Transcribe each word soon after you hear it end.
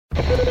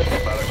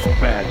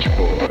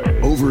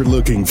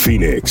overlooking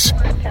Phoenix.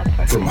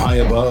 From high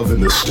above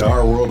in the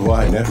Star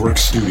Worldwide Network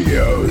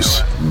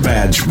studios,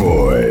 Badge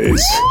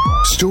Boys.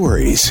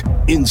 Stories,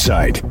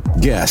 insight,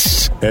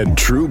 guests, and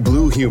true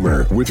blue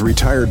humor with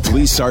retired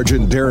Police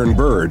Sergeant Darren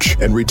Birch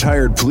and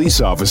retired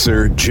police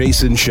officer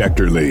Jason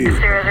Schechterly.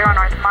 00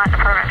 North Mont,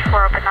 Department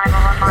 4, open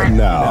 911. And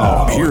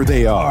now, here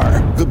they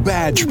are, the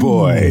Badge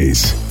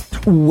Boys.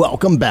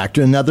 Welcome back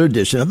to another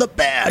edition of the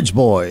Badge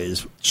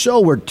Boys,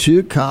 show where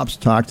two cops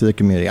talk to the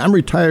community. I'm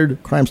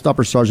retired Crime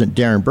Stopper Sergeant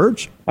Darren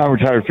Birch. I'm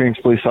retired Phoenix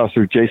Police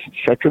Officer Jason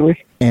Schechterly.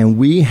 And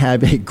we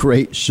have a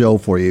great show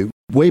for you.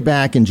 Way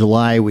back in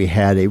July, we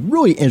had a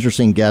really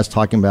interesting guest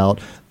talking about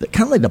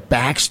kind of like the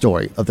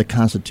backstory of the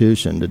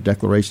Constitution, the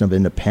Declaration of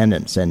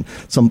Independence, and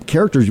some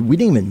characters we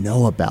didn't even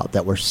know about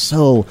that were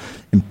so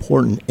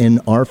important in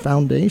our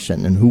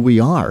foundation and who we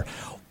are.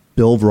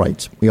 Bill of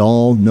Rights. We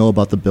all know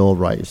about the Bill of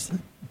Rights.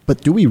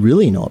 But do we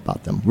really know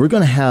about them? We're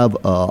going to have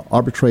an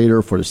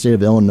arbitrator for the state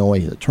of Illinois.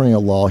 He's an attorney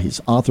at law.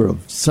 He's author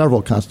of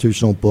several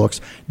constitutional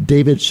books,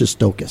 David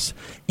Shistokis.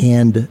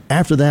 And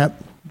after that,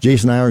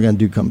 Jason and I are going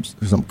to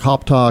do some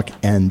cop talk,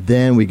 and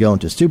then we go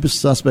into stupid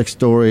suspect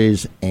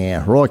stories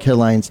and heroic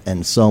headlines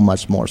and so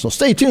much more. So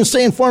stay tuned,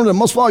 stay informed, and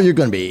most of all, you're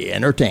going to be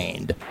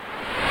entertained.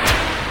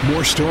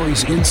 More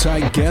stories,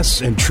 insight,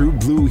 guests, and true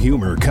blue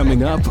humor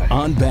coming up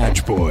on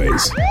Badge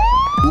Boys.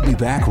 We'll be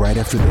back right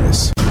after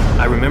this.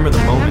 I remember the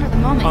moment.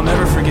 I'll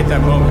never forget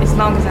that moment. As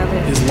long as I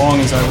live. As long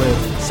as I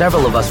live.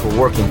 Several of us were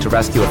working to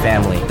rescue a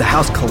family. The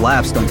house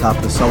collapsed on top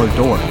of the cellar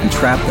door and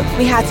trapped them.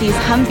 We had to use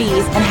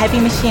Humvees and heavy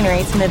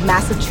machinery to move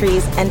massive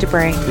trees and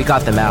debris. We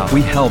got them out.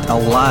 We helped a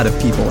lot of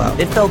people out.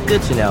 It felt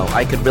good to know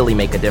I could really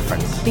make a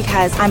difference.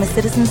 Because I'm a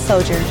citizen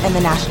soldier in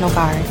the National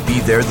Guard. Be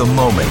there the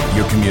moment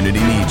your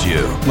community needs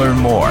you. Learn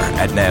more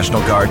at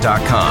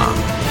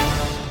NationalGuard.com.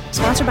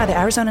 Sponsored by the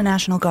Arizona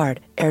National Guard.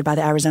 Aired by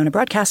the Arizona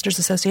Broadcasters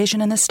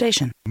Association and this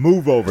station.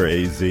 Move over,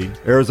 AZ.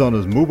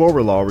 Arizona's move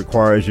over law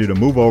requires you to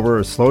move over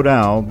or slow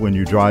down when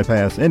you drive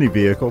past any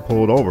vehicle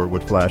pulled over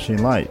with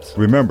flashing lights.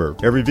 Remember,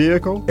 every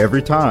vehicle,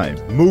 every time.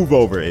 Move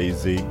over,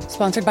 AZ.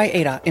 Sponsored by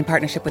ADA in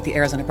partnership with the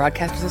Arizona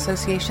Broadcasters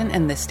Association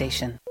and this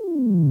station.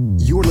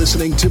 You're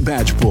listening to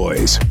Badge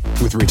Boys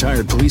with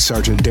retired Police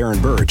Sergeant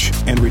Darren Birch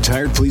and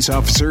retired Police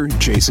Officer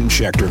Jason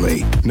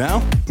Schechterly.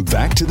 Now,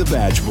 back to the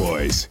Badge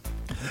Boys.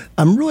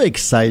 I'm really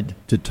excited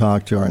to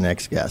talk to our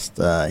next guest.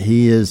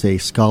 He is a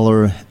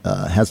scholar,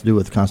 has to do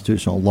with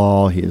constitutional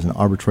law. He is an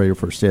arbitrator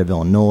for the state of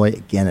Illinois,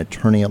 again,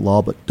 attorney at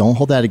law, but don't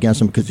hold that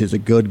against him because he's a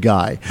good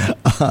guy.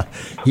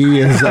 He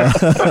is,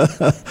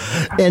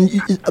 and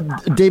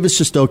David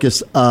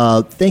Shistokis,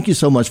 thank you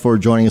so much for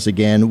joining us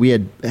again. We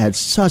had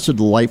such a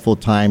delightful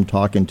time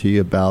talking to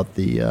you about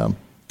the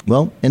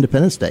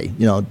Independence Day,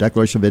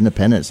 Declaration of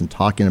Independence, and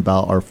talking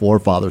about our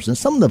forefathers and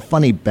some of the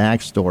funny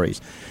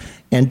backstories.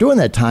 And during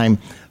that time,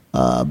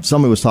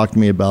 somebody was talking to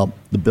me about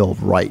the Bill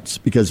of Rights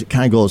because it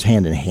kind of goes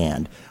hand in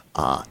hand.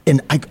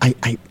 And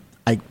I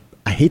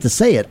hate to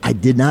say it, I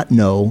did not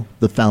know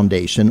the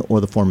foundation or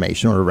the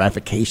formation or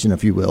ratification,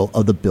 if you will,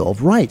 of the Bill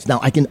of Rights.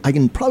 Now, I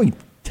can probably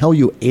tell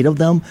you 8 of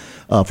them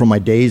from my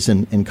days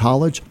in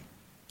college,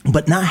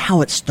 but not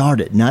how it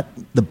started, not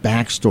the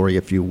backstory,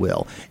 if you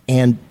will.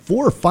 And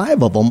 4 or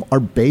 5 of them are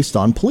based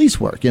on police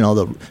work.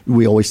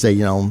 We always say,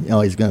 he's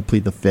going to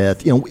plead the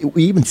fifth.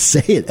 We even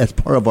say it as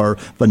part of our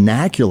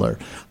vernacular.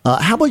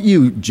 How about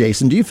you,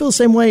 Jason? Do you feel the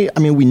same way?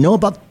 I mean, we know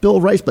about the Bill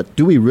of Rights, but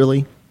do we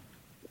really?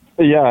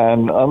 Yeah,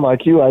 and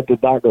unlike you, I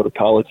did not go to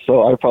college,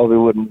 so I probably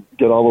wouldn't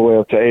get all the way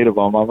up to 8 of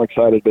them. I'm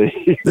excited to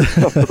hear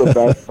some of the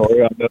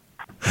backstory on this.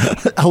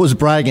 I was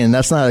bragging, and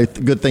that's not a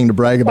good thing to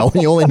brag about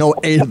when you only know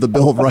 8 of the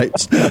Bill of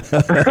Rights.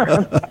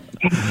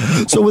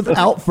 So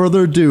without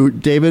further ado,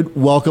 David,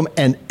 welcome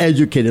and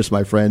educate us,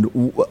 my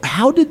friend.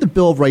 How did the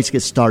Bill of Rights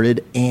get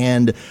started,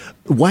 and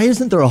why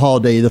isn't there a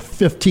holiday the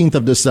 15th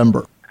of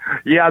December?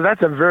 Yeah,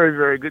 that's a very,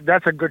 very good.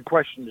 That's a good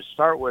question to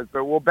start with.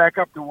 But we'll back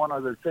up to one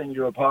other thing.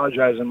 You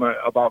apologize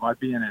about my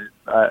being an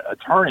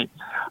attorney.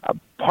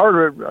 Part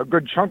of a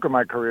good chunk of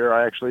my career,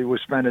 I actually was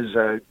spent as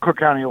a Cook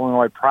County,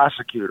 Illinois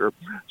prosecutor.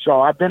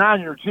 So I've been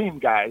on your team,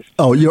 guys.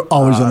 Oh, you're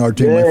always on our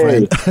team, my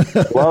friend.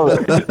 Love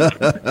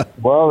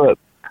it. Love it.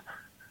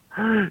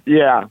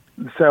 Yeah.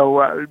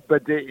 So,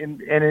 but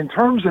in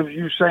terms of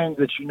you saying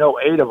that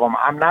 8 of them,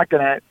 I'm not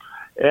going to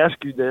ask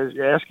you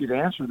to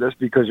answer this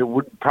because it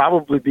would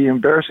probably be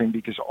embarrassing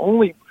because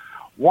only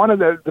one of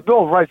the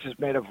Bill of Rights is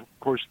made of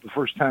course, the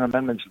first 10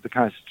 amendments of the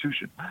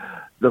Constitution.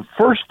 The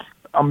First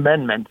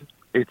Amendment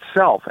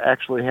itself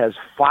actually has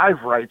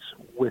 5 rights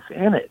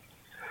within it,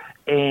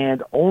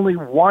 and only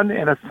 1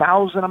 in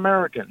 1,000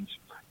 Americans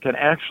can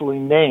actually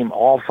name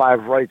all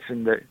 5 rights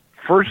in the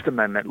First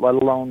Amendment, let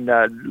alone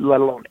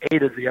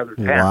 8 of the other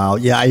 10. Wow,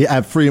 yeah, I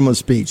have freedom of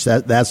speech.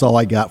 That's all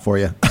I got for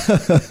you.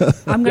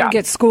 I'm going to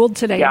get schooled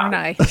today, aren't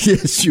I?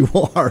 Yes, you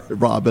are,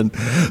 Robin.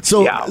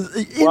 So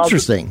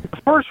interesting.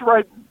 Well,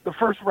 the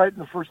first right in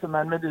the First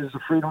Amendment is the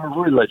freedom of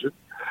religion.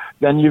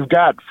 Then you've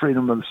got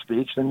freedom of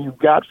speech. Then you've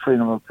got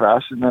freedom of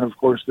press, and then of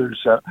course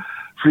there's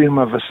freedom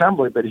of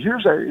assembly. But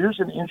here's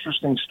an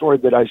interesting story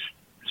that I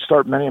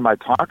start many of my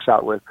talks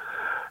out with.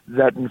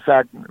 that in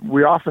fact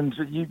we often,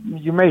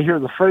 you may hear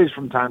the phrase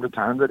from time to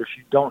time that if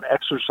you don't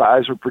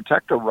exercise or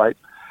protect a right,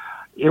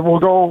 it will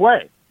go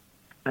away.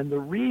 And the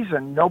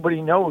reason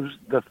nobody knows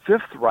the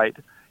fifth right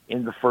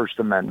in the First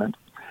Amendment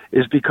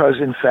is because,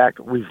 in fact,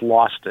 we've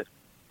lost it.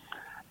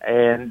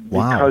 And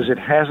because it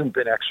hasn't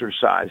been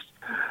exercised.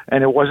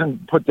 And it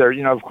wasn't put there.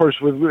 You know, of course,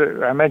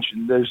 I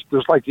mentioned there's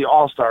like the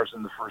all-stars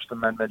in the First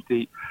Amendment,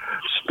 the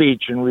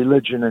speech and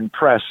religion and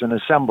press and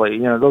assembly.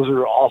 You know, those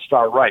are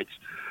all-star rights.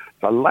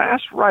 The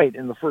last right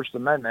in the First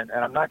Amendment,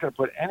 and I'm not going to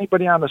put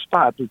anybody on the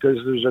spot because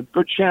there's a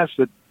good chance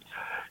that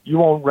you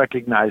won't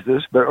recognize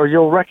this, or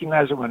you'll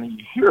recognize it when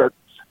you hear it,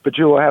 but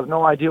you will have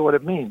no idea what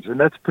it means. And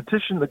that's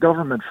petition the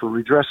government for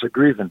redress of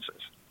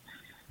grievances.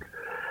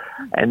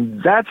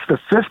 And that's the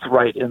fifth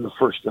right in the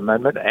First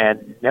Amendment,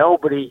 and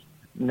nobody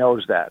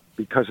knows that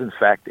because, in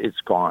fact,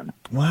 it's gone.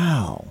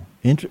 Wow.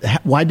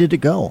 Why did it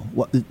go?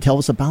 Tell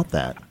us about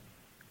that.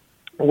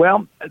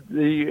 Well,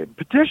 the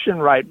petition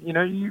right, you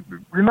know, you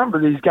remember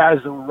these guys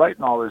that were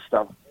writing all this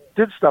stuff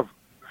did stuff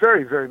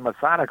very, very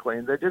methodically,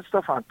 and they did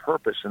stuff on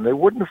purpose, and they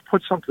wouldn't have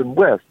put something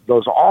with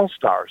those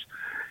all-stars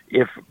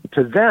if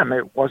to them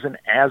it wasn't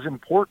as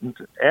important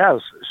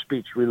as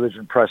speech,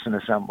 religion, press, and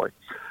assembly.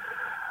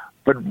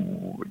 But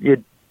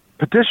it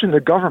petition the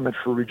government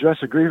for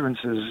redress of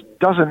grievances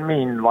doesn't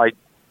mean like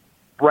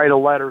write a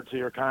letter to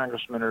your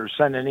congressman or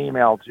send an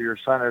email to your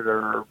senator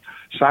or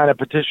sign a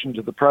petition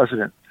to the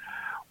president.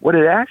 What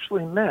it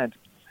actually meant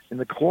in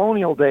the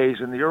colonial days,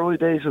 in the early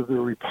days of the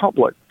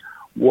Republic,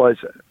 was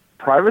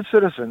private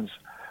citizens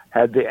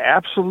had the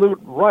absolute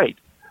right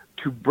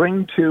to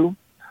bring to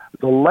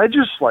the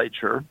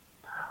legislature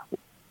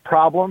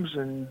problems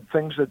and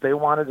things that they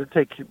wanted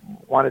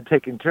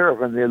taken care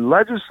of, and the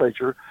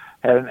legislature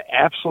had an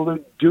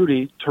absolute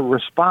duty to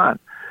respond.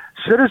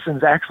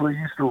 Citizens actually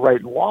used to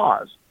write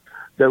laws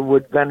that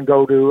would then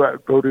go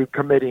to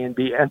committee and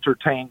be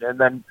entertained, and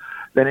then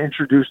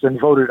introduced and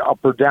voted up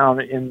or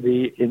down in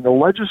the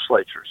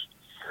legislatures.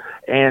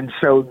 And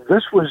so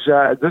this was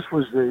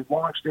the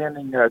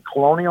longstanding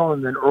colonial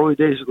and then early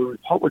days of the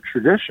Republic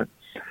tradition.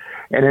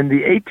 And in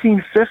the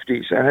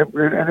 1850s, and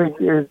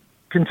it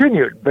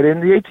continued, but in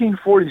the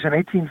 1840s and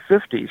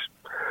 1850s,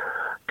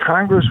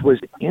 Congress was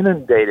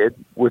inundated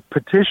with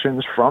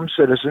petitions from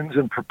citizens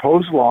and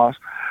proposed laws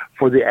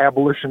for the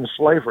abolition of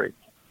slavery.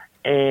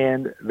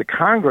 And the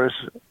Congress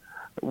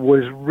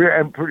was,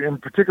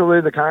 and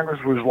particularly the Congress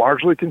was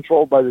largely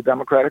controlled by the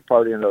Democratic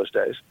Party in those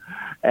days.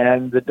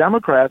 And the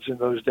Democrats in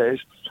those days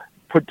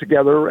put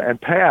together and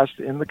passed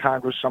in the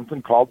Congress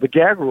something called the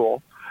gag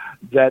rule,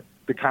 that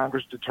the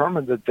Congress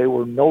determined that they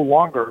were no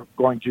longer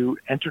going to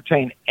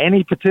entertain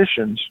any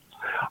petitions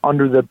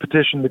under the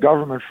petition the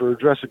government for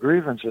redress of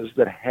grievances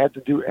that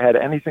had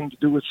anything to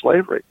do with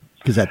slavery.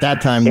 Because at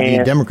that time,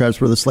 the Democrats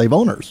were the slave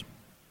owners.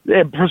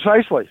 Yeah,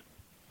 precisely.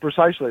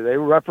 They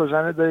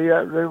represented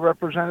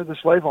the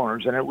slave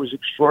owners, and it was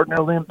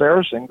extraordinarily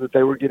embarrassing that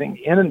they were getting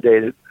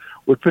inundated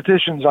with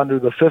petitions under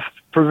the fifth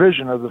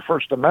provision of the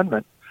First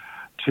Amendment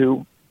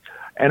to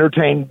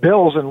entertain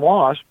bills and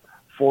laws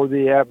for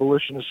the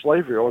abolition of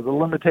slavery or the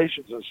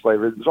limitations of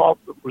slavery. There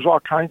was all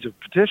kinds of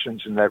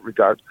petitions in that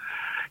regard.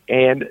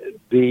 And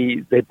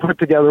they put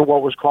together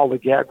what was called the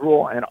gag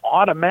rule and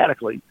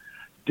automatically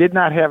did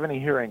not have any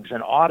hearings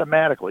and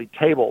automatically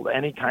tabled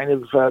any kind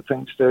of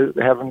things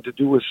having to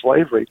do with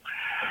slavery.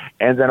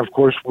 And then, of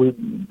course,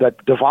 that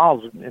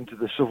devolved into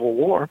the Civil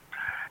War.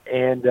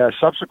 And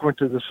subsequent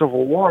to the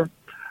Civil War,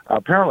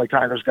 apparently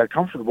Congress got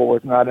comfortable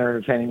with not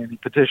entertaining any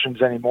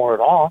petitions anymore at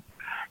all.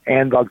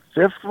 And the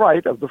fifth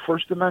right of the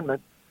First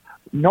Amendment,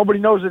 nobody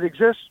knows it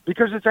exists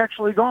because it's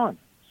actually gone.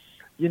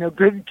 You know,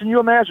 can you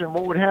imagine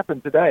what would happen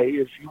today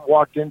if you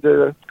walked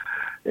into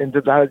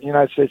the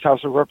United States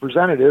House of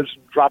Representatives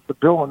and dropped the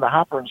bill in the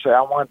hopper and say,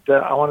 I want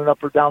an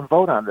up or down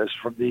vote on this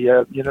from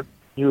the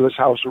U.S.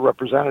 House of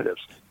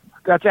Representatives.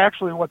 That's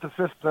actually what the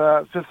fifth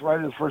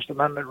right of the First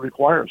Amendment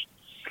requires.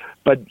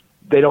 But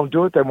they don't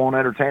do it. They won't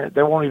entertain it.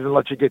 They won't even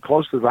let you get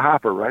close to the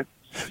hopper, right?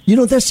 You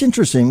know, that's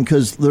interesting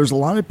because there's a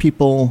lot of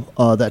people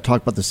that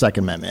talk about the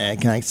Second Amendment.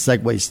 And can I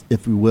segue,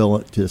 if we will,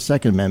 to the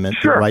Second Amendment,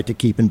 sure. The right to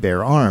keep and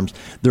bear arms?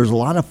 There's a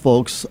lot of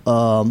folks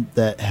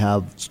that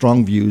have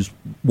strong views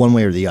one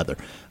way or the other.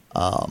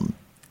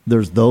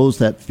 There's those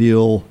that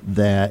feel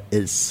that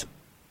it's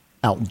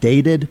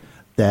outdated,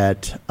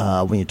 that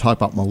when you talk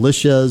about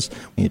militias,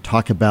 when you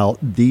talk about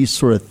these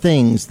sort of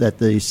things, that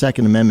the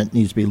Second Amendment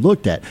needs to be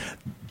looked at.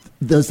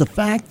 Does the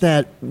fact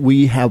that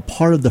we have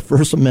part of the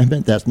First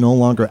Amendment that's no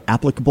longer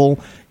applicable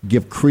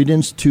give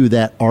credence to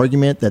that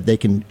argument that they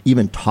can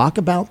even talk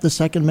about the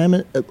Second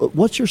Amendment?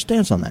 What's your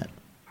stance on that?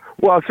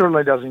 Well, it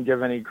certainly doesn't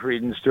give any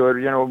credence to it.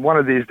 You know, one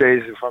of these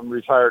days, if I'm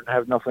retired and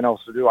have nothing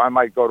else to do, I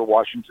might go to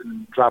Washington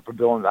and drop a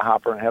bill in the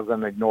hopper and have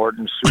them ignored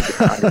and sue the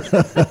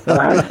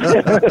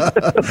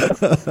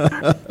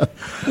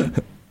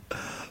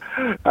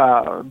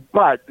Congress.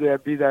 But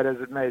be that as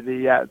it may,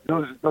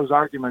 those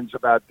arguments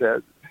about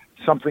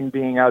something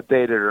being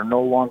outdated or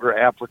no longer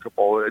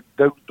applicable,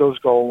 those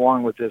go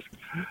along with this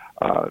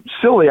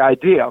silly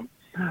idea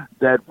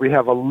that we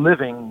have a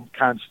living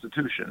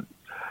Constitution.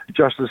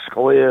 Justice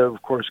Scalia,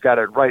 of course, got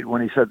it right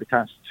when he said the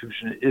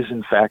Constitution is,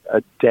 in fact,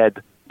 a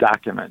dead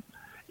document.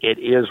 It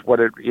is what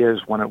it is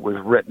when it was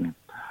written.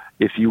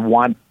 If you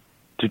want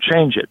to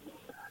change it,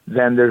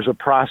 then there's a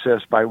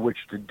process by which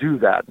to do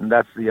that, and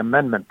that's the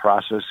amendment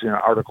process in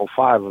Article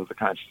 5 of the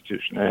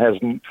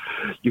Constitution.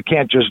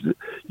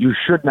 You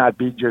should not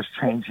be just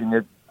changing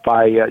it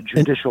by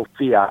judicial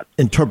fiat.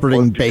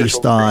 Interpreting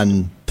based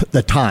on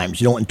the times.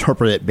 You don't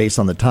interpret it based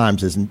on the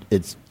times.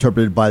 It's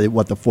interpreted by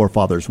what the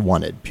forefathers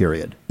wanted,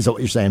 period. Is that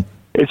what you're saying?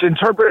 It's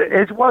interpreted.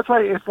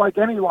 It's like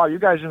any law. You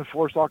guys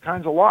enforce all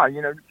kinds of law.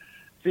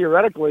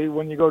 Theoretically,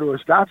 when you go to a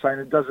stop sign,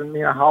 it doesn't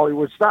mean a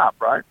Hollywood stop,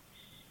 right?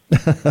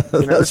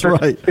 That's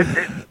right.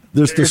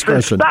 There's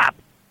discretion. Stop.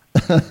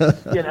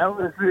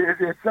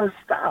 It says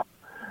stop.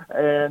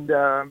 And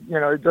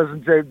it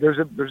doesn't say there's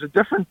a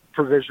different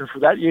provision for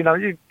that.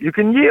 You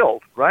can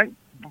yield, right?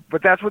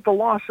 But that's what the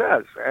law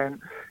says. And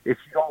if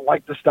you don't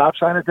like the stop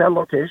sign at that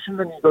location,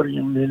 then you go to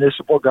your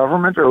municipal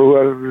government or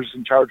whoever's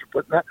in charge of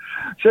putting that.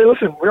 Say,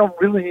 listen, we don't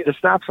really need a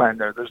stop sign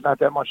there. There's not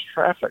that much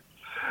traffic,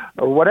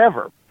 or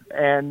whatever.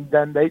 And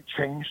then they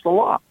change the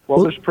law.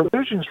 Well, there's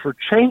provisions for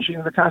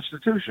changing the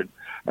Constitution,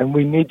 and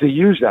we need to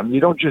use them. You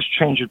don't just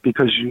change it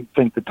because you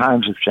think the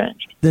times have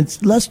changed. Then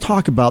let's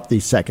talk about the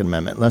Second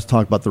Amendment. Let's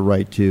talk about the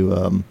right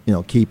to,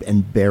 keep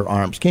and bear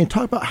arms. Can you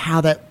talk about how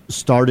that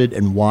started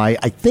and why?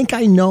 I think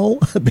I know,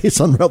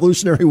 based on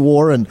Revolutionary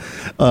War and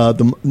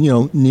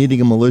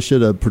needing a militia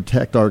to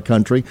protect our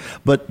country.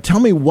 But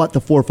tell me what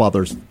the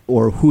forefathers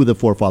or who the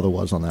forefather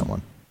was on that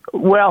one.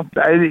 Well,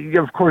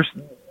 of course,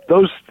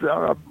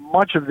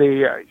 much of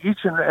each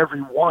and every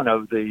one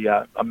of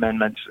the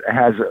amendments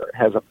has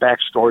a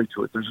backstory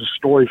to it. There's a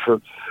story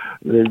for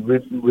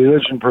the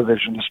religion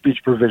provision, the speech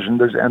provision,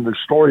 and the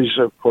stories,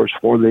 of course,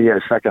 for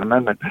the Second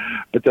Amendment.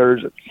 But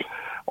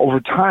over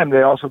time,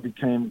 they also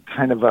became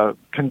kind of a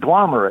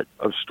conglomerate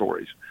of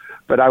stories.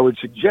 But I would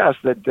suggest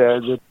that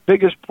the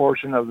biggest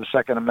portion of the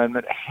Second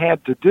Amendment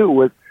had to do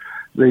with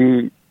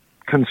the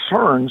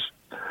concerns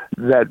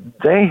that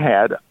they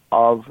had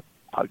of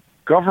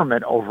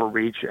government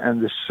overreach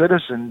and the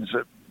citizens'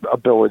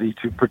 ability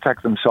to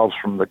protect themselves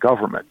from the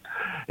government.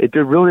 It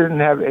really didn't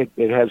have.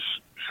 It has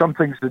some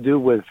things to do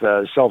with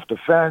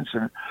self-defense,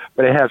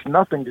 but it has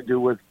nothing to do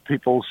with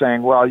people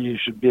saying, "Well, you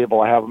should be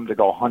able to have them to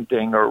go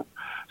hunting or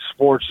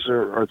sports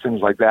or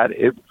things like that."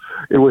 It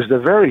was the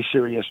very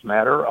serious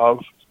matter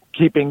of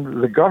keeping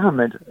the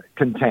government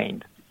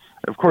contained.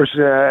 Of course,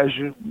 as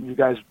you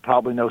guys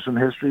probably know some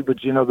history, but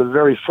the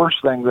very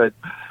first thing that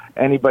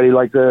anybody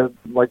like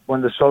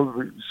when the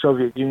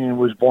Soviet Union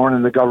was born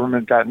and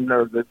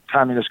the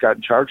communists got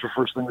in charge, the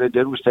first thing they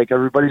did was take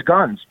everybody's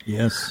guns.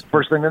 Yes.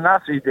 First thing the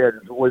Nazis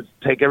did was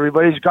take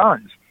everybody's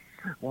guns.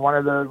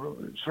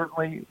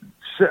 Certainly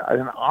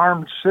an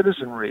armed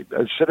citizenry,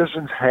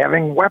 citizens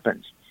having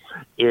weapons,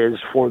 is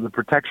for the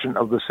protection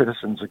of the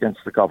citizens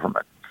against the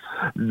government.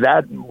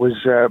 That was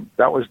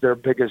their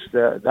biggest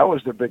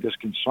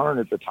concern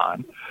at the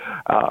time,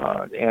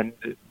 and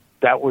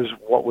that was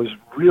what was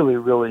really,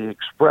 really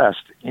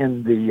expressed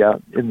in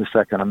the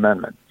Second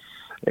Amendment.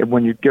 And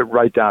when you get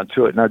right down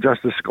to it, now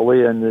Justice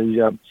Scalia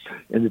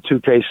in the two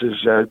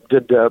cases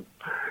did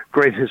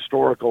great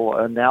historical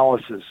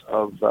analysis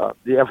of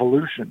the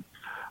evolution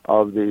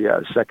of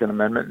the Second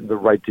Amendment and the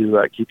right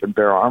to keep and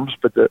bear arms.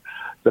 But the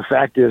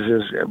fact is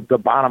the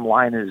bottom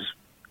line is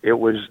it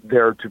was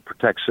there to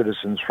protect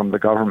citizens from the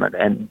government.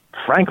 And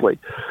frankly,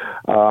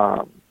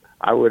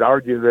 I would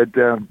argue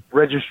that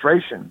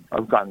registration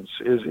of guns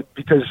is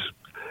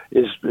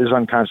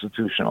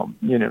unconstitutional.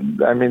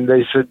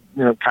 They said,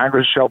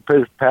 Congress shall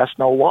pass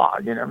no law.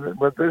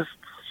 But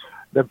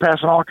they're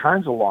passing all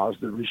kinds of laws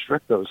that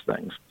restrict those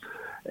things.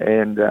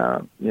 And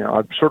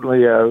I'm certainly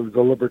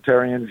the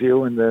libertarian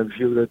view and the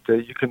view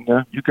that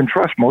you can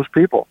trust most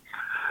people.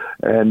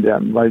 And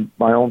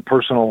my own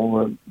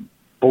personal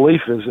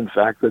belief is, in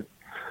fact, that,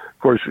 of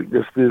course,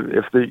 if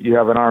you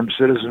have an armed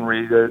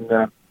citizenry,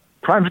 then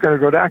crime's going to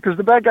go down because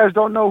the bad guys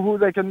don't know who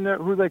they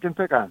can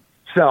pick on.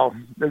 So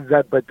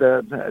but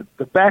the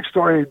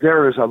backstory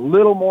there is a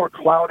little more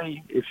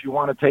cloudy if you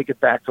want to take it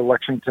back to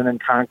Lexington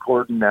and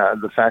Concord, and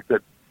the fact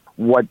that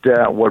what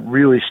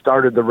really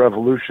started the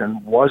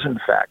revolution was, in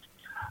fact,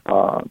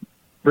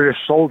 British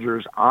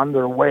soldiers on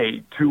their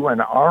way to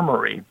an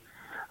armory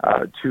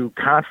to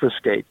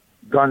confiscate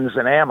guns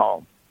and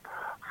ammo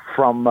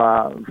from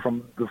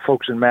the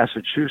folks in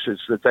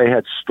Massachusetts that they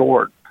had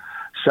stored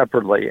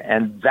separately.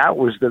 And that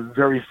was the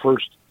very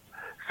first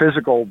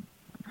physical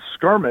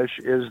skirmish,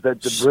 is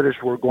that the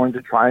British were going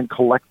to try and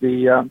collect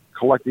the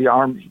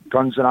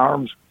guns and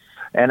arms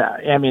and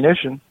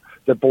ammunition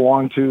that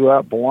belonged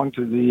to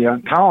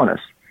the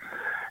colonists.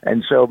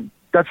 And so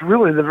that's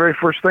really the very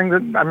first thing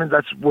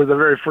that's where the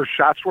very first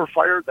shots were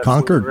fired. That's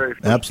Conquered, where the very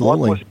first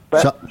absolutely.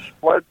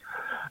 Blood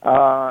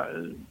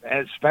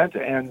and spent,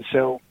 and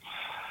so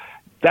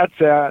that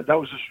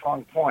was a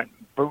strong point.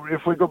 But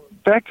if we go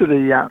back to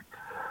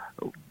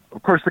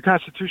of course, the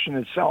Constitution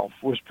itself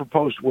was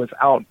proposed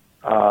without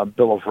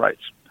Bill of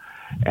Rights,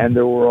 and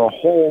there were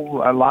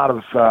a lot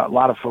of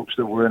folks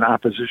that were in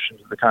opposition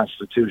to the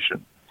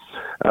Constitution,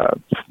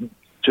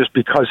 just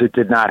because it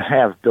did not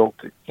have built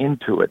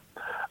into it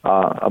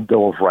a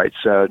Bill of Rights.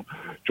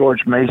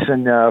 George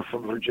Mason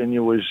from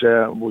Virginia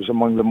was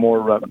among the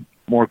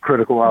more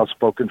critical,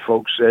 outspoken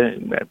folks.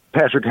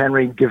 Patrick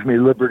Henry, "Give me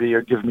liberty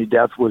or give me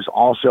death," was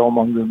also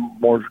among the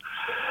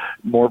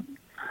more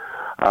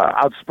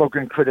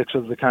outspoken critics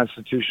of the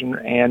Constitution.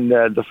 And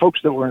the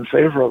folks that were in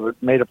favor of it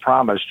made a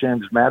promise.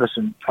 James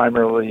Madison,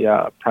 primary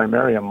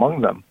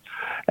among them.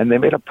 And they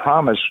made a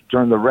promise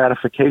during the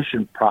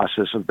ratification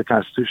process of the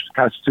Constitution.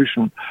 The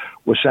Constitution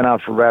was sent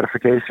out for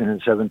ratification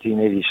in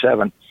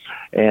 1787.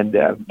 And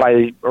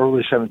by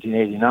early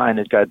 1789,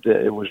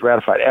 it was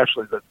ratified.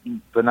 Actually,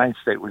 the ninth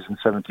state was in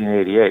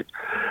 1788.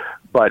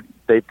 But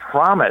they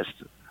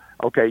promised,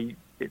 okay,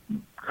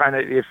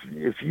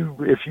 if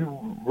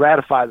you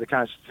ratify the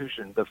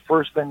Constitution, the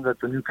first thing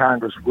that the new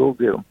Congress will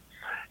do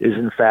is,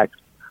 in fact,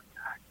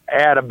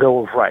 add a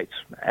Bill of Rights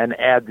and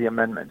add the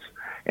amendments.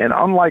 And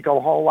unlike a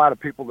whole lot of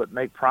people that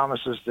make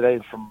promises today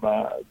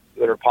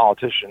that are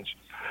politicians,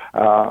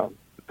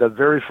 the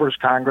very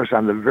first Congress,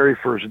 on the very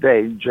first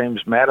day,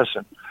 James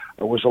Madison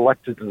was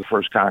elected to the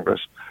first Congress,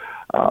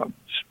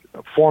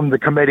 formed the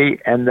committee,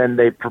 and then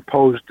they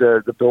proposed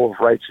the Bill of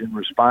Rights in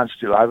response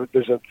to.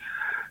 There's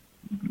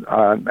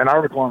an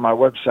article on my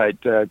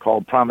website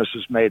called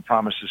 "Promises Made,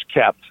 Promises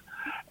Kept,"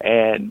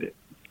 and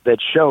that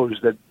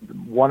shows that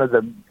one of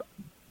the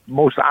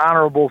most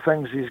honorable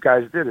things these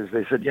guys did is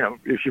they said,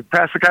 if you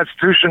pass the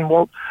Constitution,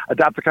 we'll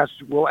adopt the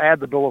Constitution, we'll add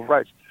the Bill of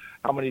Rights.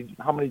 How many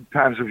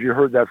times have you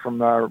heard that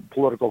from our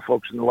political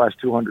folks in the last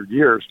 200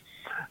 years?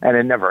 And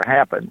it never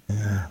happened.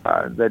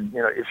 That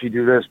if you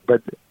do this,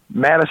 but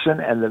Madison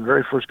and the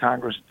very first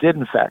Congress did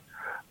in fact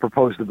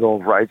propose the Bill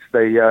of Rights.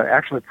 They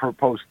actually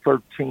proposed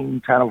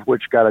 13, 10 of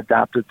which got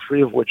adopted,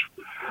 3 of which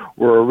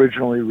were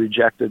originally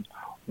rejected,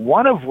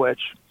 one of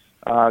which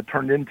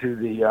turned into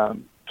the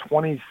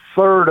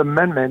 23rd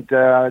Amendment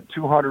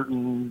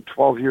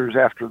 212 years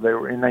after they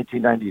were in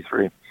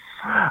 1993.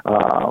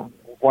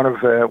 One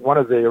of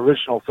the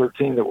original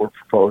 13 that were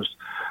proposed,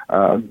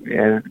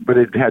 but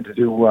it had to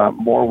do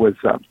more with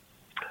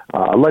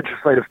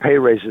legislative pay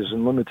raises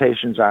and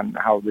limitations on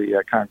how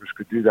the Congress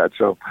could do that.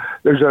 So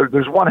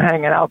there's one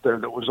hanging out there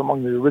that was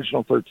among the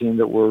original 13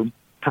 that were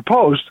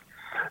proposed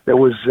that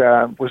was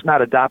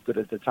not adopted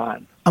at the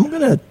time. I'm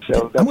going to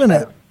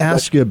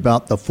ask you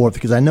about the 4th,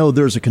 because I know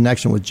there's a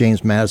connection with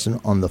James Madison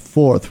on the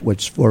 4th,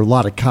 which for a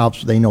lot of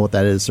cops, they know what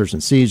that is, Search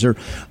and Seizure.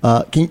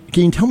 Can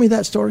you tell me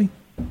that story?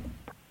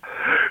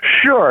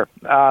 Sure.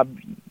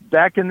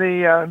 Back in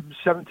the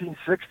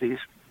 1760s,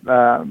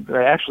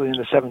 actually in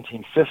the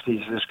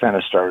 1750s, this kind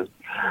of started.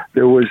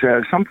 There was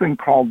something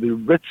called the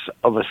writs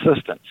of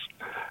assistance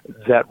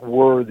that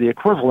were the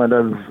equivalent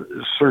of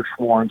search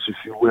warrants, if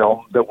you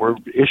will, that were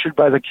issued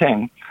by the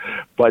king,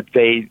 but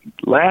they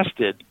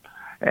lasted,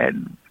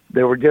 and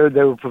they were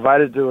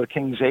provided to a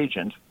king's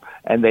agent,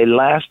 and they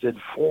lasted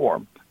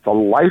for the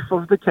life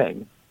of the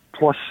king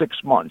plus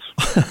 6 months,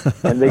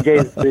 and they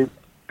gave the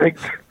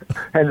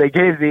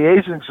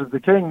agents of the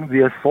king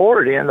the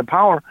authority and the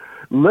power,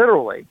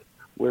 literally,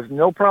 with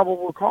no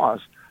probable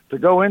cause, to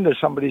go into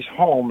somebody's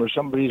home or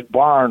somebody's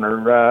barn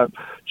or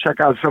check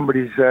out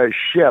somebody's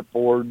ship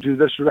or do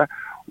this or that,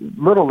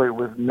 literally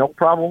with no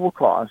probable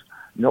cause,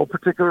 no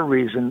particular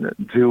reason,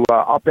 to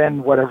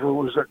upend whatever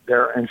was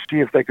there and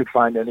see if they could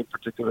find any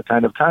particular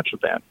kind of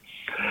contraband.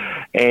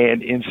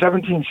 And in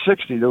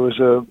 1760, there was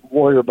a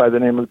lawyer by the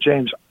name of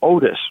James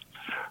Otis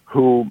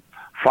who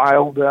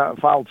filed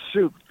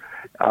suit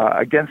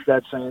against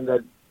that, saying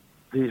that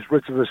these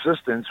writs of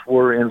assistance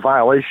were in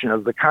violation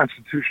of the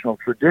constitutional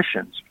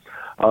traditions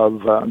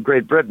of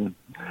Great Britain.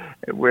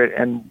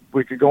 And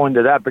we could go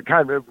into that, but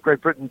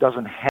Great Britain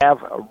doesn't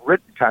have a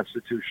written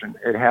constitution.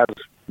 It has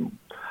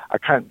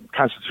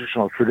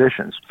constitutional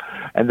traditions,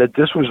 and that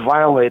this was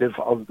violative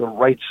of the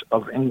rights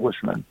of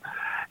Englishmen.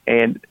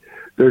 And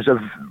there's a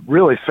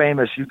really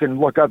famous, you can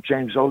look up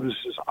James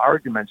Otis's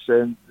arguments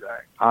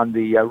on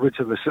the writs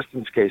of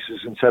assistance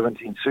cases in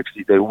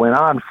 1760. They went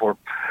on for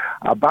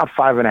about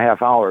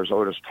 5.5 hours.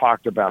 Otis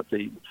talked about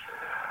the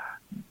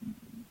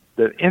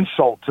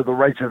insult to the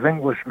rights of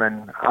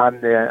Englishmen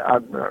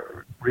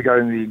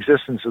regarding the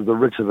existence of the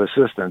writs of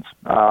assistance.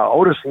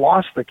 Otis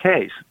lost the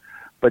case,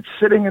 but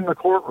sitting in the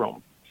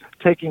courtroom,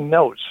 taking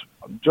notes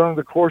during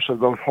the course of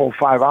those whole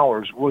 5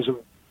 hours was a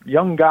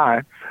young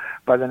guy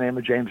by the name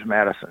of James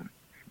Madison.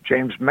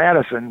 James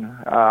Madison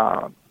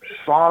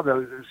saw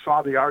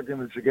the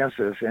arguments against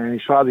this, and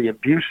he saw the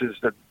abuses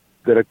that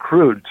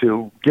accrued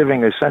to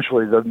giving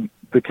essentially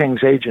the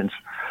king's agents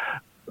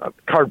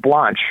carte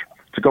blanche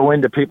to go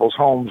into people's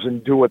homes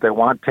and do what they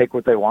want, take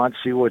what they want,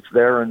 see what's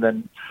there, and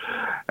then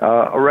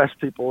arrest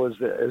people as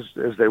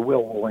they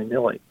will,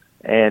 willy-nilly.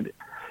 And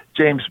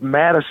James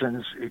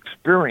Madison's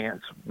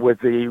experience with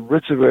the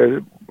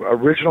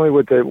originally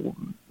with the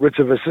writs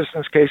of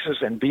assistance cases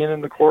and being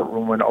in the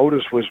courtroom when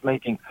Otis was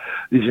making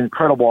these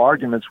incredible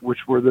arguments,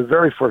 which were the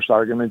very first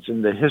arguments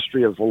in the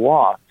history of the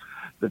law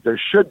that there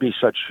should be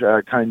such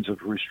kinds of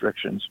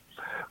restrictions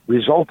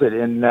resulted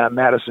in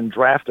Madison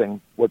drafting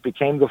what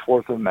became the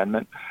Fourth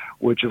Amendment,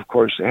 which, of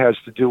course, has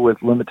to do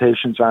with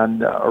limitations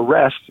on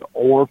arrest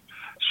or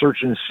search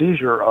and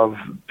seizure of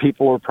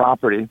people or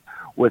property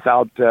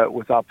without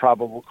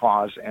probable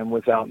cause and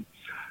without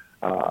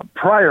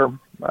prior,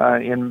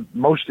 in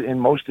most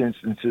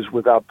instances,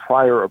 without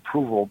prior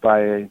approval by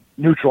a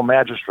neutral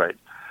magistrate.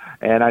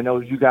 And I know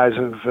you guys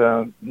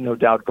have no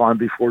doubt gone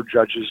before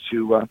judges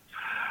to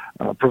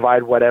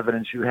provide what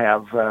evidence you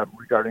have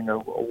regarding a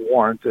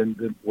warrant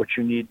and what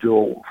you need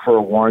for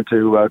a warrant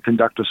to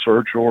conduct a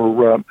search,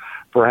 or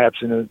perhaps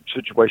in a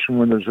situation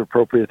when there's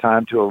appropriate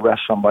time to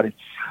arrest somebody.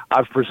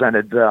 I've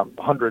presented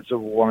hundreds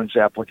of warrants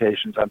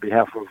applications on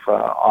behalf of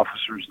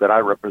officers that I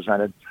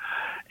represented,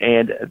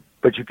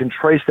 but you can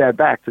trace that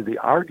back to the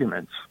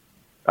arguments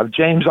of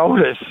James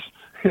Otis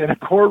in a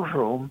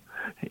courtroom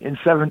in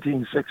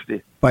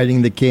 1760.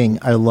 Fighting the king.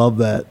 I love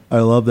that.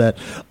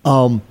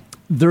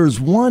 There's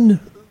one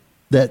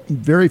that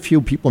very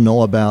few people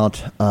know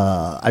about.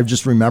 I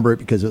just remember it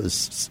because it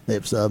was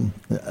an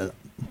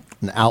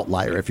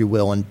outlier, if you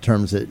will, in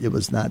terms that it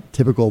was not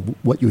typical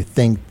of what you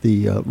think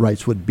the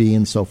rights would be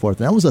and so forth.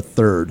 And that was a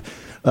third.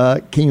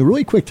 Can you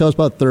really quick tell us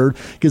about third?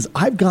 Because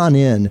I've gone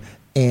in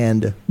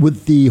and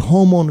with the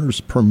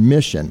homeowner's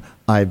permission,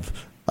 I've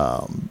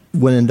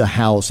went into the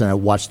house and I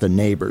watched the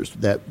neighbors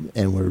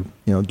and we're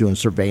doing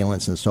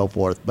surveillance and so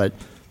forth. But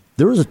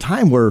there was a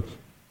time where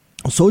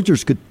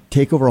soldiers could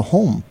take over a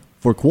home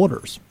for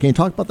quarters. Can you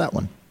talk about that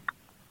one?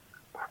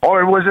 Oh,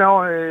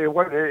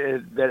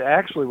 that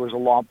actually was a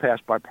law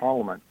passed by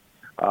Parliament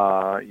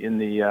in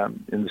the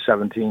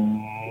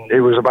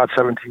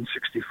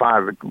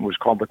 1765. It was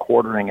called the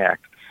Quartering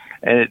Act,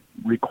 and it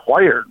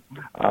required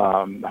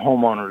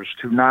homeowners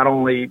to not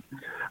only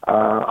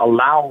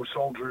allow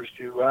soldiers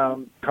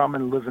to come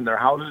and live in their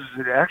houses.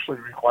 It actually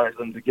required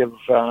them to give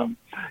them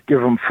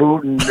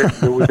food, and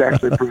there was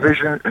actually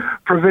provision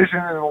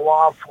in the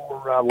law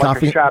for a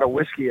shot of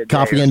whiskey a day.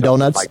 Coffee and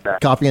donuts? Like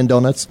that. Coffee and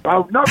donuts?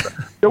 Oh, no,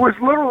 there was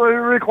literally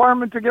a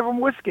requirement to give them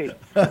whiskey.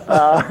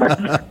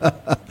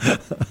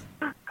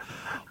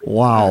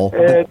 Wow.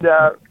 And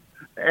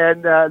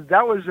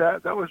that was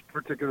a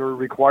particular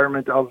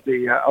requirement of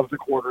the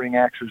Quartering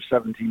Act of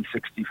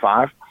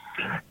 1765,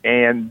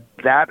 and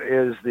that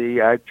is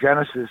the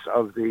genesis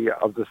of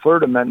the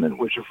Third Amendment,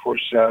 which of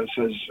course says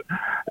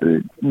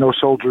no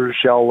soldiers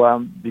shall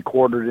be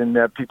quartered in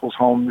people's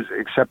homes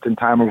except in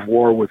time of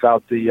war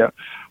without the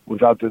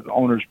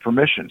owner's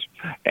permissions,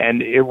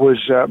 and it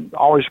was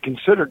always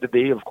considered to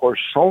be, of course,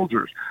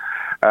 soldiers.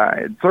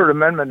 Third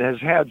Amendment has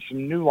had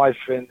some new life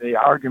in the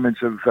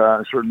arguments of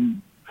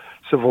certain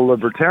civil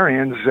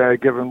libertarians,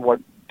 given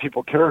what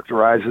people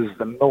characterize as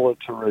the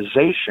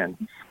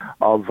militarization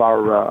of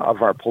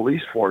our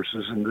police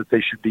forces, and that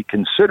they should be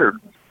considered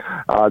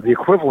the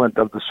equivalent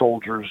of the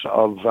soldiers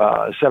of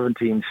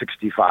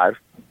 1765.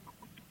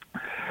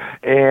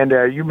 And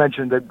you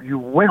mentioned that you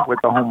went with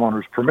the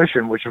homeowner's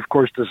permission, which of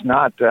course does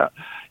not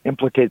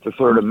implicate the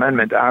Third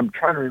Amendment. I'm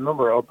trying to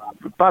remember,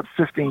 about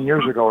 15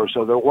 years ago or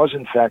so, there was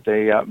in fact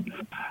a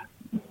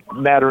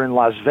matter in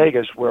Las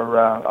Vegas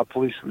where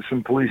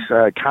some police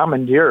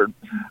commandeered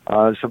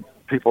some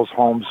people's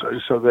homes,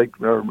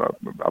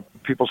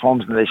 people's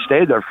homes, and they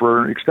stayed there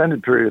for an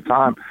extended period of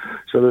time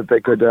so that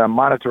they could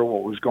monitor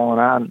what was going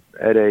on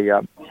at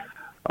a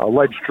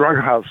alleged drug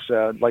house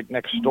like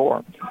next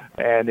door,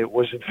 and it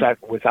was in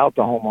fact without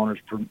the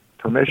homeowner's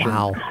permission.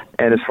 Wow.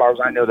 And as far as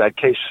I know, that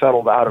case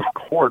settled out of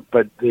court,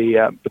 but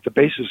the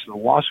basis of the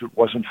lawsuit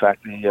was in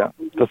fact the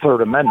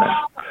Third Amendment,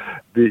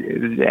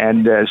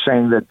 and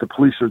saying that the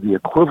police are the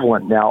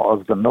equivalent now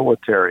of the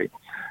military,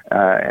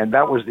 and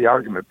that was the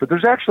argument. But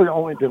there's actually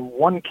only been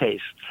one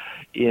case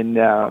in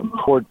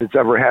court that's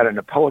ever had an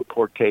appellate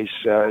court case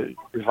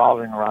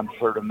revolving around the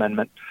Third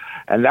Amendment,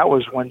 and that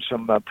was when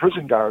some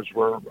prison guards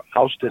were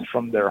ousted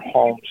from their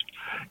homes,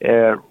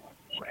 and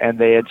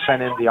they had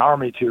sent in the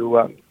army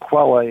to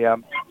quell a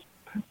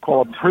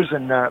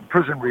prison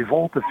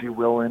revolt, if you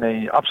will, in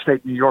a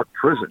upstate New York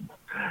prison,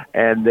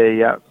 and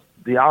the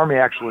army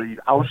actually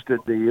ousted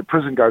the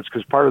prison guards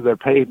because part of their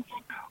pay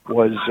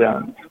was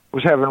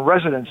having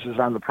residences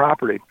on the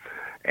property,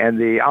 and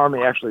the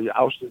army actually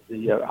ousted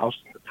the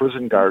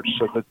prison guards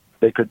so that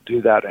they could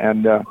do that,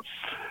 and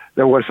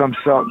there was some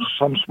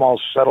small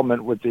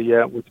settlement with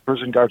the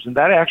prison guards, and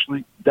that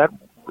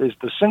is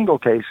the single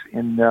case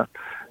in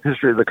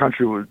history of the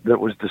country that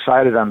was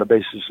decided on the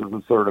basis of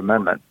the Third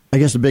Amendment. I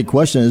guess the big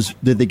question is,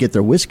 did they get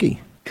their whiskey?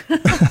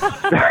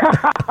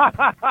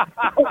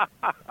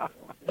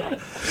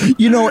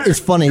 It's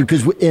funny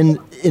because in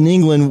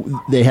England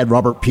they had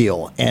Robert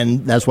Peel,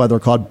 and that's why they're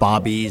called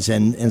Bobbies,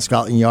 and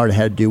Scotland Yard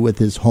had to do with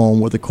his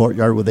home or the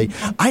courtyard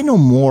I know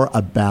more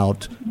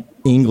about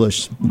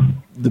English,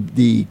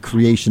 the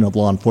creation of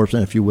law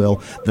enforcement, if you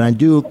will, than I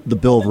do the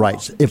Bill of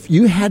Rights. If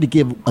you had to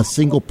give a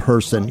single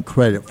person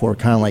credit for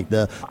kind of like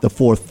the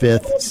 4th,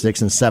 5th,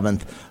 6th, and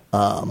 7th,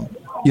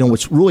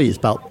 which really is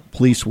about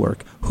police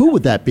work, who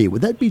would that be?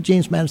 Would that be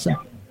James Madison?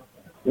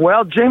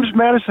 Well, James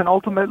Madison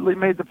ultimately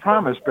made the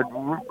promise, but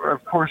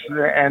of course,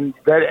 and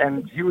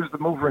he was the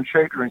mover and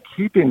shaker in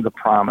keeping the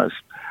promise.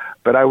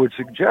 But I would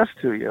suggest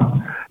to you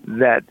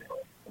that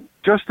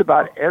just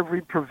about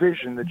every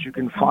provision that you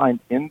can find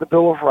in the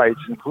Bill of Rights,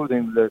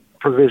 including the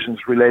provisions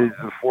related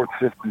to the 4th,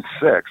 5th, and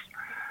 6th,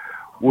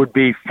 would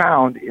be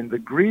found in the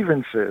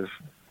grievances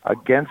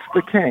against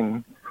the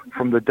king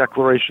from the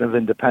Declaration of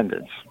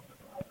Independence.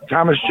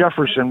 Thomas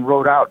Jefferson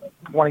wrote out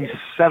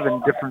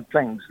 27 different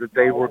things that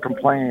they were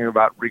complaining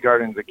about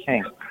regarding the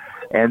king.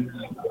 And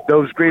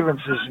those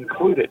grievances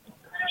included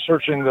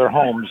searching their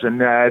homes and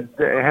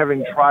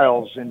having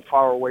trials in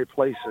faraway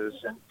places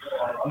and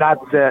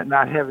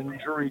not having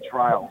jury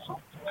trials.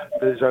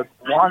 There's a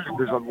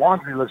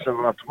laundry list of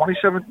about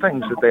 27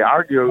 things that they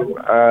argue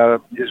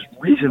is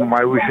reason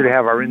why we should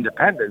have our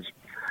independence.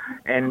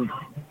 And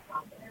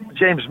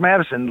James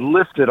Madison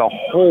lifted a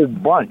whole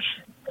bunch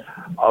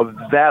of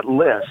that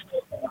list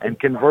and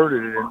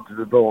converted it into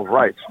the Bill of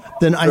Rights.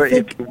 Then I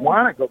think if you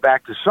want to go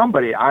back to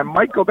somebody, I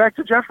might go back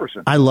to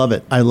Jefferson. I love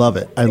it. I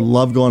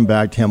love going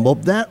back to him. Well,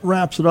 that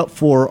wraps it up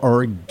for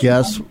our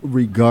guests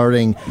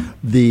regarding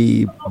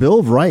the Bill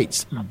of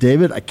Rights.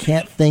 David, I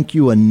can't thank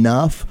you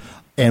enough,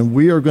 and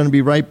we are going to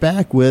be right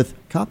back with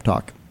Cop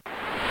Talk.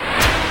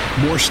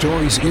 More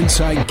stories,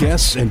 inside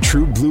guests, and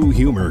true blue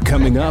humor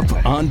coming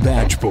up on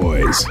Badge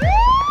Boys.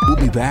 We'll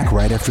be back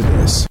right after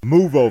this.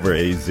 Move over,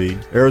 AZ.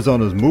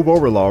 Arizona's move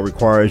over law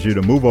requires you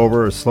to move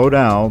over or slow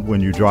down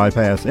when you drive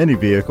past any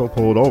vehicle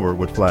pulled over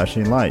with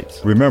flashing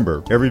lights.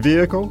 Remember, every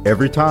vehicle,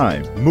 every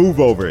time. Move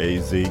over,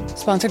 AZ.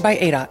 Sponsored by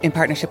ADA in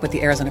partnership with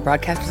the Arizona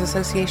Broadcasters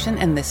Association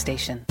and this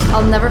station.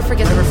 I'll never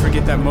forget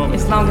that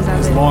moment. As long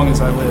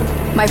as I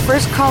live. My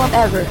first call-up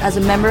ever as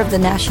a member of the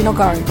National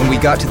Guard. When we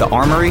got to the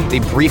armory, they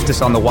briefed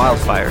us on the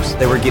wildfires.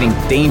 They were getting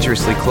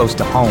dangerously close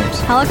to homes.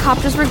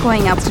 Helicopters were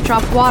going out to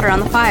drop water on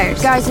the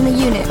fires. Guys in the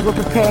unit were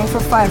preparing for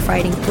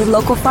firefighting with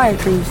local fire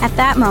crews. At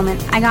that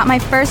moment, I got my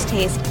first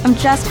taste of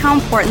just how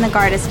important the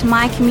Guard is to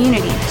my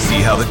community.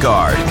 See how the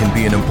Guard can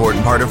be an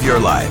important part of your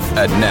life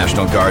at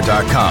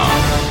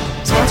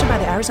NationalGuard.com. Sponsored by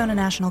the Arizona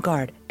National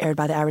Guard. Aired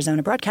by the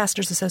Arizona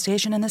Broadcasters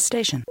Association and this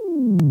station.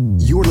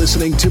 You're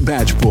listening to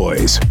Badge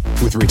Boys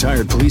with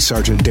retired Police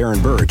Sergeant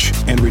Darren Birch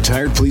and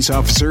retired Police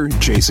Officer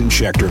Jason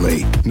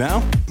Schechterly.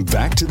 Now,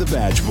 back to the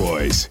Badge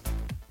Boys.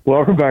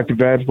 Welcome back to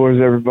Badge Boys,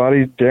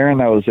 everybody. Darren,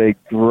 that was a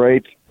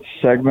great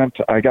segment.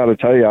 I got to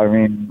tell you, I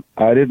mean,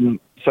 I didn't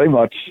say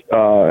much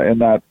in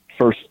that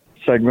first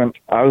segment.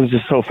 I was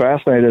just so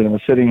fascinated and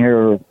was sitting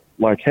here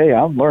like, hey,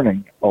 I'm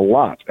learning a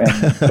lot, and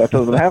that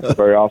doesn't happen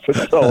very often.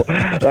 So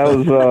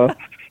that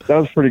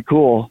was pretty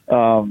cool.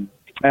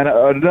 And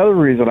another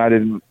reason I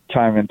didn't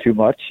chime in too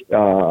much,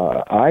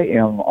 I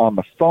am on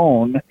the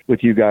phone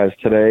with you guys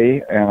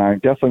today, and I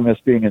definitely miss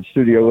being in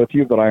studio with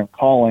you, but I'm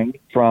calling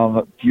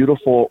from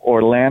beautiful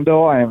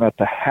Orlando. I am at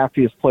the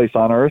happiest place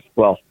on earth.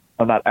 Well,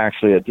 I'm not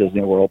actually at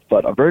Disney World,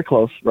 but I'm very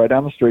close, right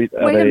down the street.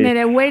 Wait a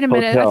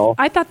minute.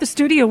 I thought the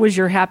studio was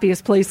your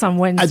happiest place on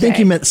Wednesday. I think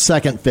you meant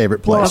second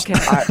favorite place. Well,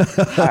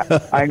 okay.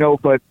 I know,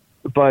 but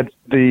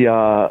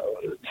the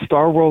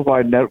Star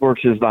Worldwide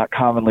Networks is not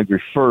commonly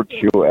referred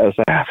to as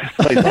the happiest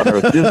place on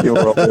earth. Disney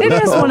World It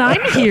is when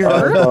I'm here.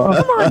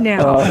 Come on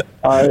now.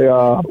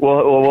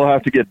 We'll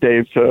have to get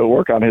Dave to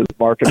work on his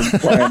marketing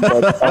plan,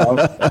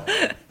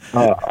 but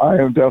I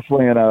am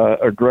definitely in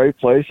a great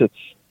place. It's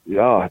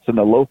in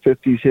the low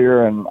 50s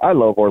here, and I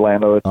love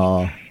Orlando.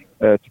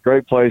 It's a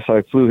great place.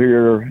 I flew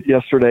here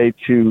yesterday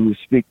to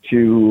speak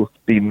to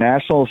the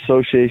National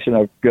Association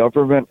of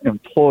Government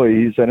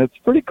Employees, and it's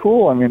pretty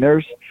cool. I mean,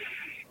 there's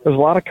a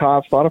lot of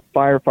cops, a lot of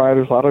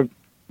firefighters, a lot of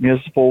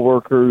municipal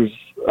workers,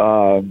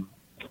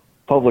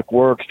 public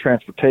works,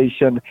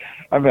 transportation.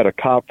 I met a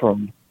cop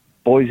from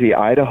Boise,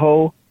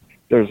 Idaho.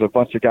 There's a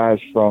bunch of guys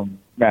from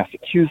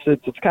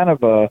Massachusetts. It's kind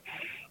of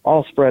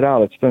all spread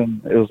out. It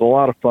was a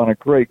lot of fun, a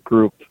great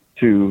group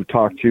to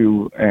talk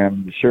to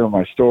and share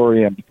my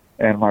story and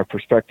my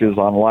perspectives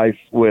on life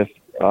with.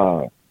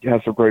 You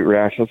had some great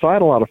reactions. So I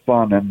had a lot of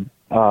fun. And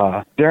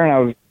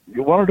Darren, I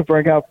wanted to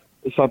bring up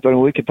something.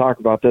 We could talk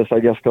about this, I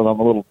guess, because I'm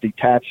a little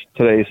detached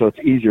today, so it's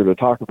easier to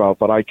talk about.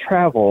 But I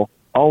travel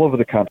all over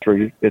the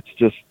country. It's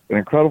just an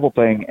incredible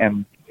thing,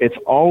 and it's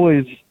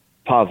always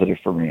positive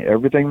for me.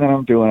 Everything that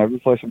I'm doing, every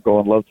place I'm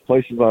going, love the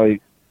places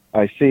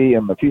I see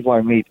and the people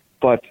I meet.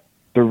 But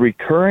the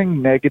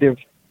recurring negative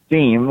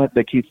theme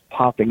that keeps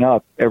popping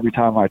up every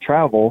time I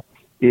travel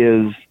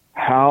is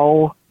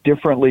how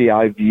differently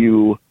I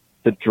view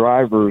the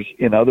drivers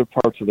in other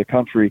parts of the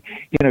country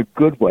in a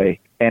good way.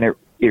 And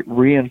it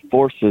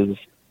reinforces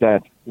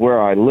that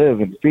where I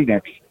live in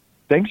Phoenix,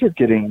 things are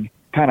getting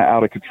kind of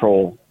out of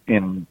control.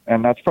 And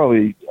that's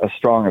probably a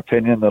strong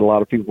opinion that a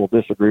lot of people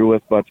disagree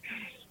with, but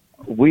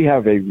we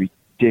have a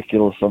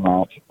ridiculous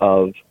amount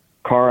of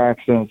car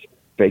accidents,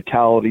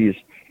 fatalities.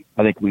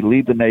 I think we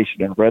lead the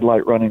nation in red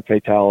light running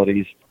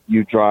fatalities.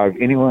 You drive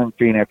anywhere in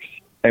Phoenix,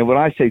 and when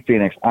I say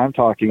Phoenix, I'm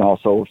talking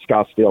also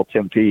Scottsdale,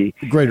 Tempe,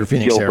 Greater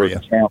Phoenix Gilbert, area.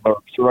 Chandler.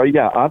 So,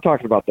 yeah, I'm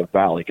talking about the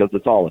valley because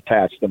it's all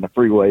attached, and the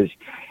freeways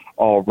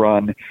all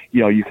run.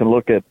 You can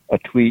look at a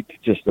tweet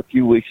just a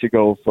few weeks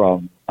ago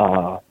from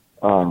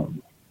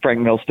Frank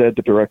Milstead,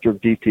 the director of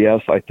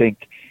DPS. I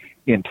think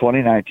in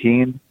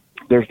 2019,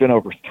 there's been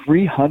over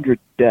 300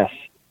 deaths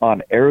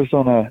on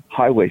Arizona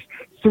highways.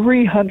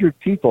 300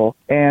 people,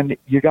 and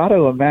you got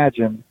to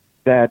imagine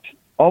that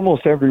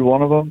almost every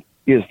one of them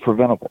is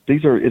preventable.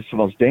 It's the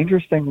most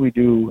dangerous thing we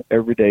do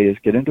every day is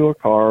get into a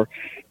car,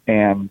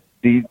 and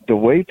the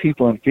way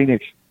people in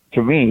Phoenix,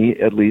 to me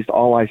at least,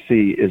 all I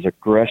see is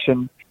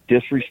aggression,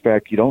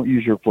 disrespect. You don't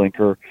use your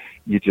blinker.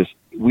 You just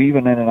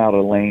weaving in and out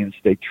of lanes.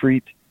 They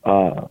treat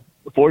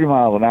 40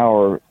 miles an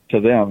hour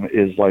to them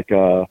is like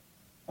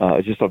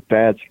just a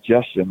bad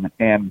suggestion.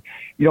 And,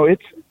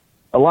 it's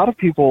a lot of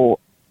people,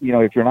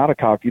 if you're not a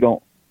cop, you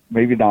don't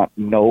maybe not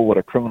know what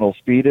a criminal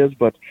speed is,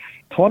 but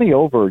 20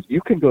 over,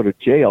 you can go to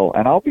jail.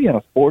 And I'll be in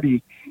a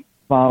 40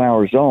 mile an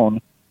hour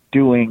zone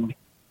doing,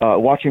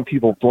 watching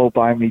people blow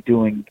by me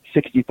doing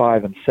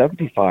 65 and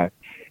 75.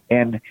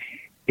 And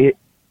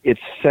it's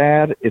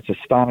sad. It's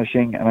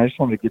astonishing. And I just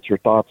wanted to get your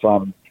thoughts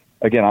on,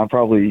 again, I'm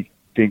probably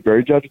being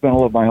very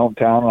judgmental of my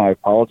hometown, and I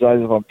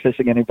apologize if I'm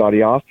pissing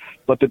anybody off,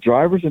 but the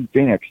drivers in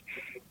Phoenix,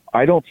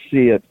 I don't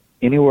see it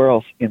anywhere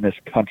else in this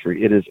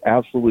country. It is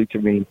absolutely, to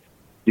me,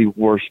 the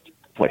worst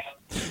place.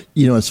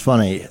 It's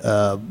funny.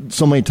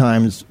 So many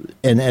times,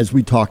 and as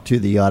we talk to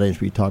the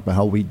audience, we talk about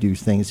how we do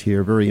things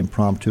here, very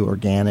impromptu,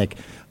 organic.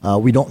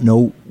 We don't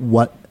know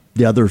what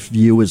the other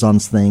view is on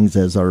things,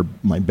 as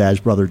my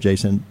badge brother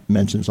Jason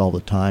mentions all the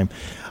time.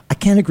 I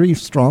can't agree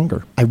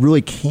stronger. I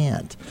really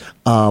can't.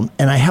 And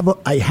I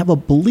have a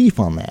belief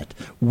on that.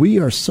 We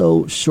are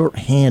so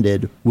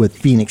short-handed with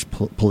Phoenix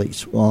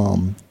police.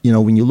 When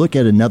you look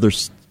at another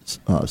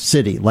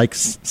city, like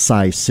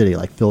size city,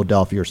 like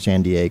Philadelphia or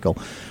San Diego,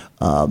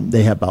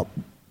 they have about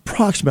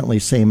approximately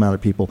the same amount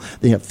of people.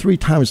 They have 3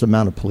 times the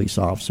amount of police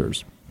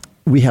officers.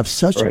 We have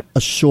such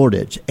a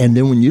shortage. And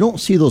then when you don't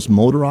see those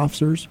motor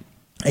officers,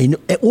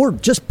 or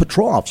just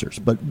patrol officers,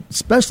 but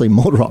especially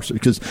motor officers,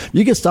 because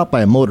you get stopped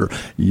by a motor,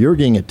 you're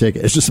getting a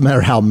ticket. It's just a matter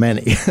of how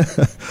many.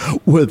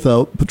 With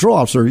a patrol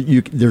officer,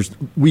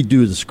 we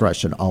do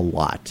discretion a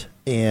lot,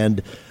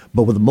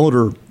 but with a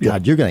motor,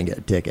 God, you're going to get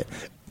a ticket.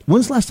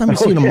 When's the last time you've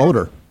seen a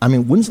motor? I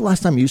mean, when's the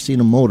last time you've seen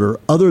a motor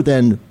other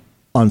than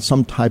on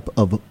some type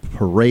of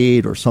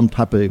parade or some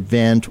type of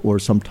event or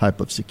some type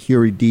of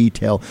security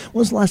detail?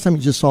 When's the last time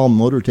you just saw a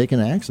motor take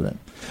an accident?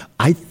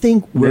 I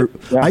think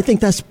I think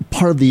that's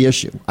part of the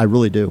issue. I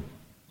really do.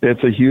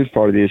 It's a huge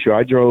part of the issue.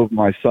 I drove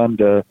my son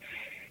to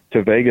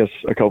Vegas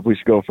a couple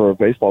weeks ago for a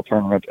baseball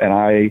tournament,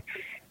 and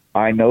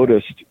I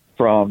noticed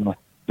from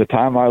the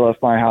time I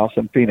left my house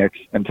in Phoenix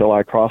until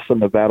I crossed the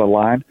Nevada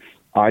line,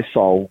 I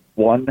saw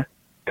one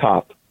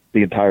cop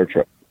the entire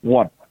trip.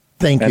 One.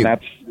 Thank you. And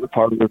that's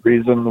part of the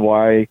reason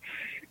why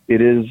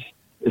it is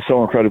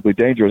so incredibly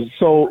dangerous.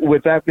 So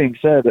with that being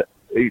said,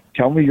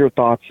 tell me your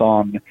thoughts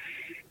on,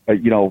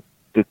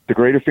 the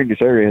greater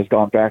Phoenix area has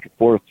gone back and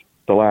forth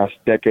the last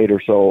decade or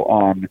so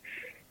on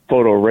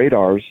photo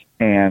radars,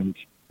 and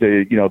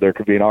there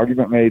could be an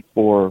argument made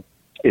for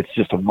it's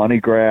just a money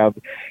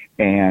grab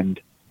and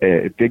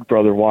a big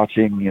brother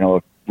watching.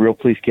 If real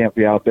police can't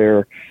be out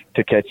there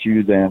to catch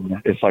you,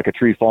 then it's like a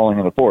tree falling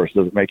in the forest.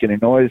 Does it make any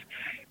noise?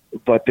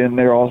 But then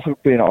there also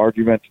be an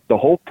argument. The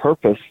whole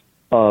purpose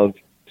of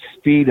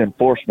speed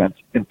enforcement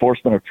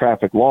of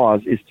traffic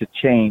laws, is to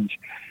change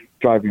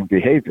driving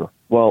behavior.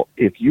 Well,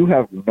 if you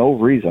have no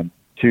reason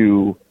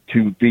to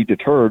be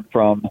deterred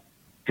from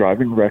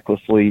driving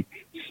recklessly,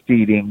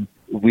 speeding,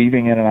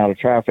 weaving in and out of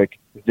traffic,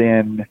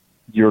 then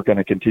you're going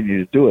to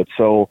continue to do it.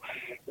 So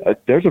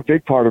there's a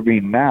big part of me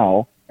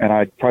now, and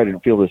I probably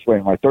didn't feel this way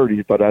in my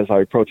 30s, but as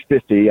I approach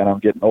 50 and I'm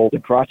getting old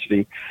and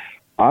crotchety,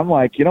 I'm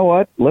like, you know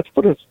what? Let's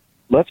put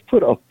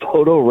a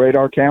photo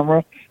radar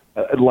camera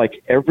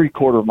like every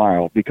quarter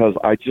mile, because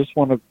I just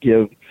want to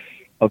give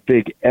a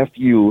big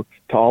FU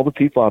to all the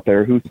people out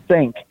there who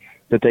think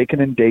that they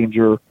can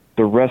endanger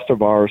the rest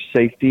of our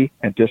safety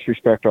and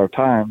disrespect our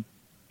time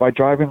by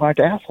driving like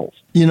assholes.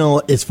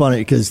 It's funny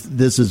because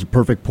this is a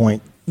perfect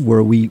point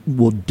where we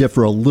will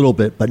differ a little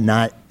bit, but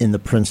not in the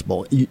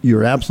principle.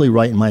 You're absolutely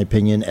right, in my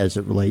opinion, as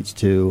it relates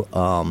to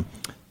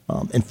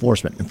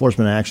enforcement.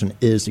 Enforcement action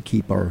is to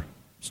keep our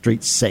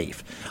streets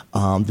safe.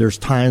 There's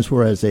times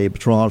where, as a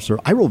patrol officer,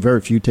 I wrote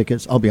very few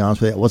tickets. I'll be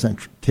honest with you. I wasn't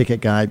a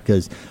ticket guy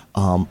because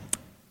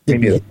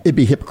it'd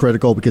be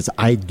hypocritical, because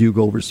I do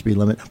go over the speed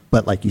limit.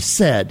 But like you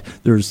said,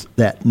 there's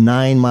that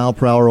 9 mile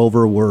per hour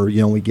over where,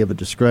 we give a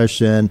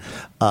discretion.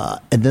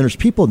 And then there's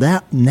people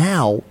that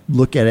now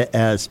look at it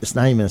as it's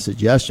not even a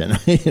suggestion.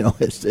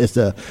 It's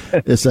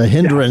a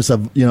hindrance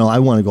of, I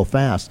want to go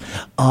fast.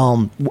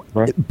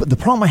 Right. But the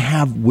problem I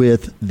have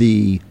with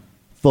the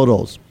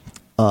photos,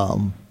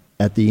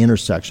 at the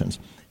intersections,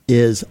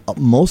 is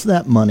most of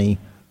that money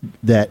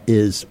that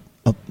is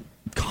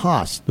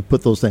cost to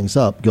put those things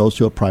up goes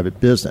to a private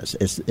business.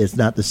 It's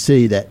not the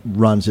city that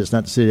runs it. It's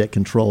not the city that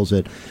controls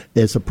it.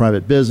 It's a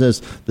private business.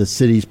 The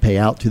cities pay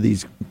out to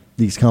these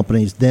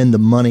companies. Then the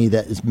money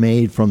that is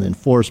made from the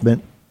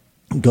enforcement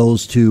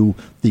goes to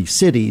the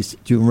cities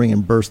to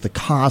reimburse the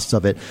cost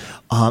of it.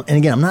 And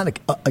again, I'm not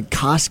a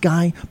cost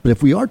guy, but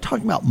if we are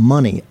talking about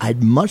money,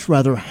 I'd much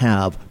rather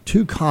have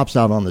 2 cops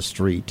out on the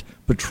street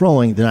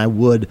patrolling than I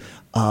would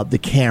the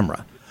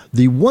camera.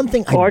 The one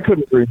thing I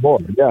couldn't agree more.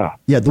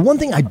 Yeah. The one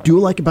thing I do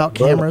like about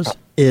cameras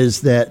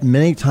is that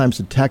many times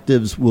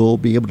detectives will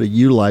be able to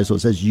utilize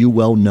those, as you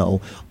well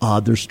know.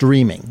 They're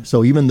streaming.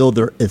 So even though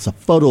it's a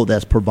photo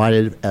that's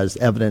provided as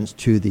evidence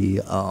to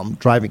the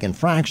driving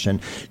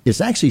infraction,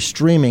 it's actually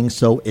streaming,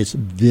 so it's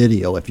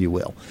video, if you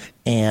will.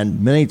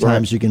 And many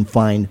times you can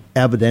find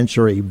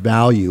evidentiary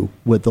value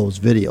with those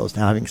videos.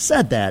 Now, having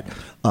said that,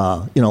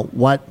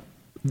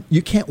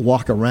 you can't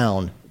walk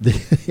around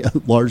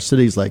the large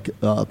cities like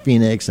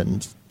Phoenix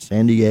and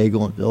San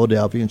Diego and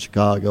Philadelphia and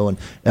Chicago and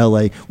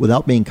LA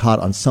without being caught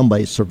on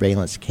somebody's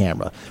surveillance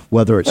camera,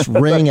 whether it's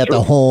ringing at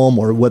the home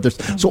or whether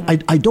it's, so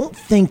I don't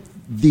think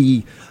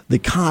the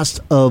cost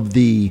of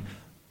the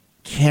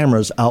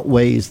cameras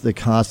outweighs the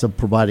cost of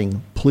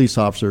providing police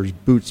officers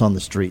boots on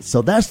the street.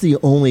 So that's the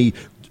only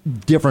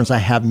difference I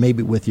have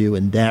maybe with you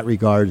in that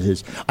regard.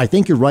 Is I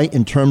think you're right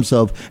in terms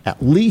of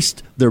at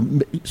least they're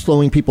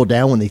slowing people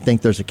down when they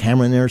think there's a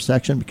camera in the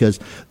intersection because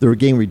they're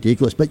getting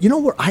ridiculous. But you know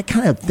where I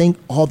kind of think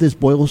all this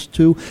boils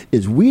to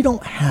is we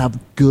don't have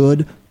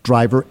good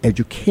driver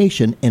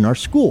education in our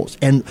schools.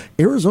 And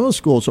Arizona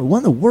schools are one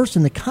of the worst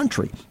in the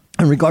country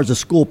in regards to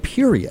school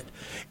period.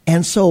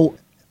 And so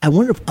I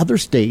wonder if other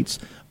states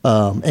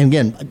and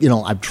again,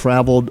 I've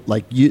traveled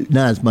like you,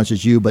 not as much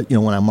as you, but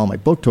when I'm on my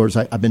book tours,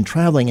 I've been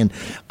traveling, and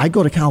I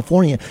go to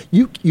California.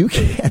 You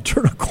can't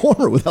turn a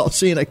corner without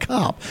seeing a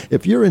cop.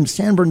 If you're in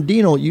San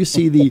Bernardino, you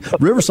see the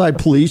Riverside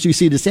Police, you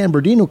see the San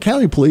Bernardino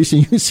County Police,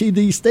 and you see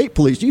the state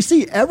police. You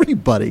see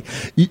everybody.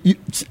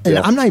 And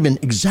I'm not even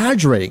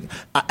exaggerating.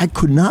 I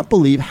could not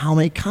believe how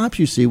many cops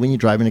you see when you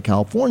drive into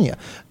California,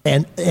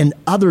 and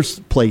other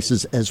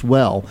places as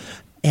well.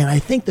 And I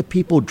think that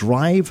people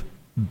drive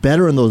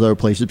better in those other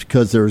places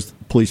because there's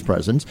police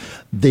presence.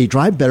 They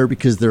drive better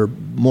because they're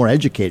more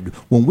educated.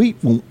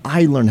 When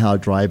I learned how to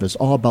drive, it's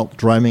all about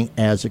driving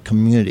as a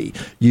community.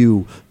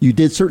 You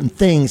did certain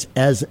things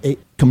as a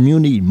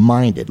community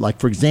minded. Like,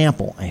 for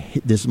example,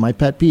 this is my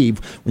pet peeve.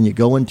 When you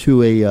go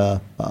into a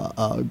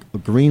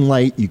green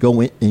light, you go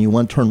in and you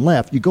want to turn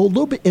left, you go a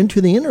little bit into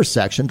the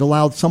intersection to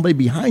allow somebody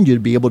behind you to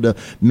be able to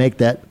make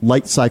that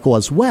light cycle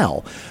as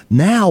well.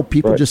 Now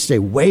people just stay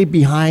way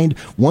behind.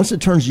 Once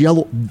it turns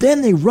yellow,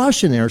 then they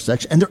rush in the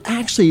intersection, and they're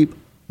actually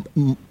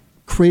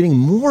creating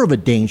more of a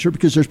danger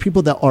because there's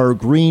people that are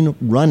green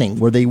running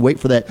where they wait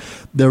for that.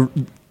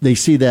 They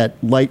see that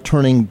light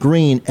turning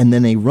green and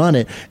then they run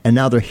it, and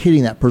now they're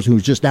hitting that person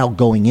who's just now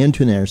going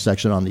into an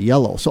intersection on the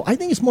yellow. So I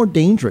think it's more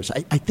dangerous.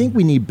 I think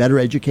we need better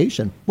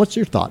education. What's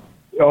your thought?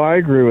 Oh, I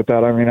agree with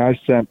that. I mean, I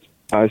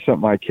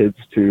sent my kids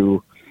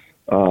to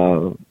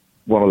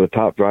one of the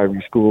top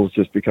driving schools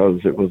just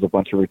because it was a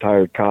bunch of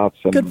retired cops,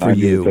 and good for I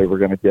knew you. They were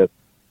going to get.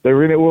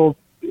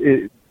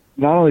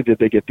 Not only did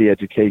they get the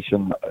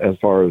education as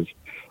far as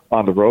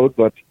on the road,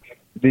 but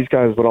these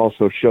guys would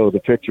also show the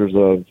pictures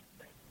of,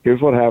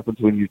 here's what happens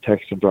when you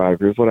text and drive.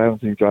 Here's what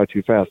happens when you drive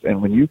too fast.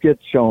 And when you get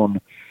shown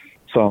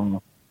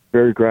some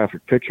very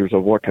graphic pictures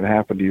of what can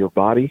happen to your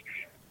body,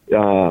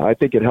 I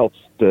think it helps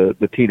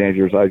the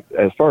teenagers.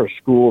 As far as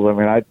schools, I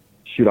mean,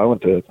 I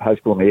went to high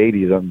school in the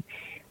 80s, and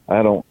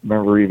I don't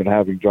remember even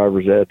having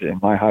driver's ed in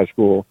my high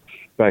school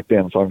back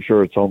then, so I'm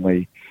sure it's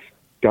only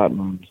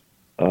gotten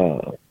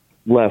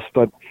less.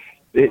 But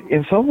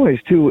in some ways,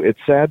 too, it's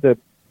sad that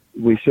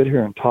we sit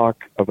here and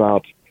talk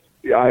about,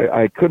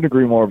 I couldn't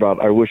agree more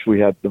about, I wish we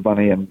had the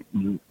money,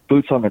 and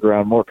boots on the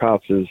ground, more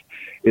cops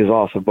is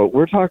awesome. But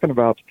we're talking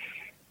about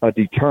a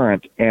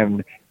deterrent,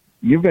 and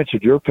you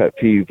mentioned your pet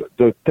peeve.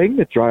 The thing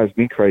that drives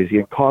me crazy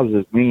and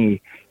causes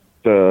me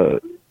to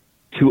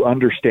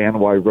understand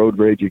why road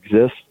rage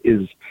exists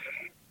is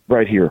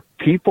right here.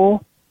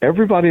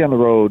 Everybody on the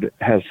road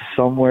has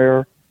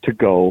somewhere to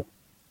go.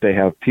 They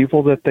have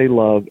people that they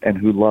love and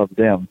who love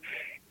them.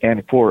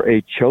 And for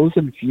a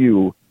chosen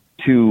few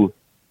to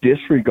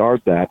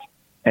disregard that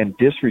and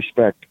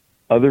disrespect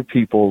other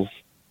people's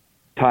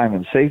time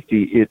and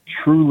safety, it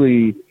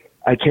truly,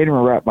 I can't even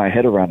wrap my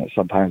head around it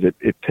sometimes.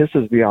 It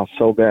pisses me off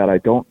so bad.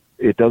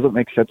 It doesn't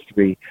make sense to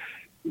me.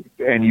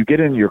 And you get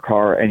in your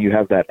car and you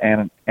have that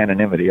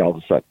anonymity all of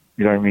a sudden.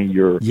 You know what I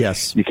mean?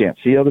 Yes. You can't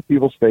see other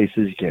people's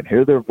faces. You can't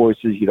hear their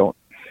voices.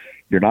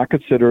 You're not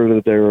considerate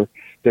of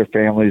their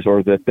families,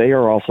 or that they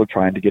are also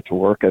trying to get to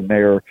work and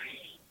they're,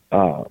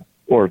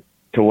 or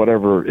to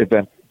whatever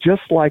event,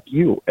 just like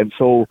you. And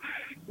so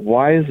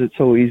why is it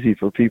so easy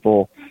for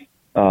people?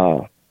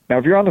 Now,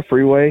 if you're on the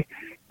freeway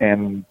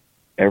and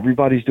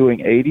everybody's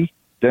doing 80,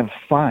 then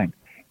fine,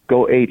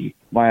 go 80.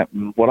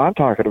 What I'm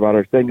talking about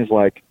are things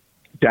like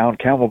down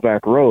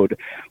Camelback Road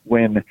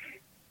when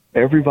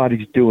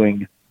everybody's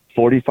doing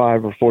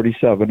 45 or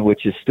 47,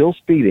 which is still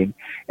speeding,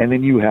 and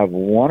then you have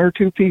one or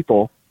two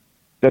people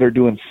that are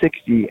doing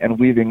 60 and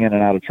weaving in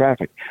and out of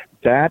traffic.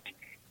 That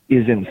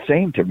is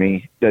insane to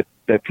me that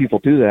people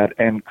do that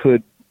and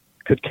could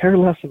care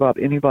less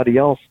about anybody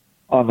else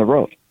on the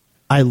road.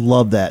 I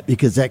love that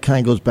because that kind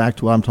of goes back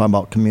to what I'm talking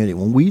about community.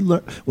 When we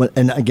learn,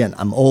 and again,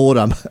 I'm old,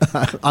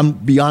 I'm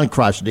beyond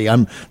crotchety,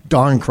 I'm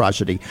darn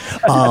crotchety,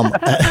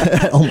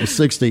 at almost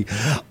 60.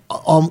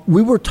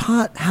 We were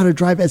taught how to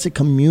drive as a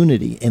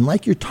community. And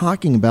like you're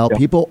talking about,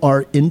 people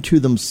are into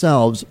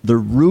themselves, their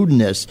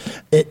rudeness.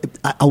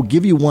 I'll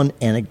give you one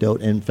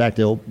anecdote. In fact,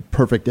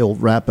 it'll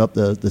wrap up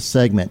the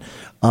segment.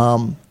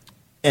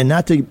 And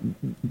not to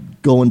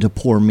go into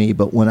poor me,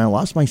 but when I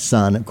lost my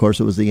son, of course,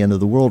 it was the end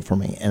of the world for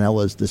me. And I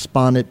was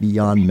despondent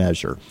beyond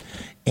measure.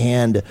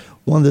 And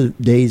one of the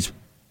days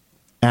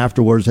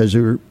afterwards, as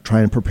we were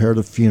trying to prepare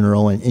the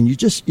funeral, and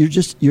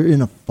you're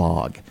in a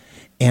fog.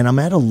 And I'm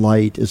at a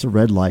light, it's a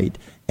red light,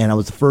 and I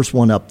was the first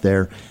one up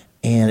there.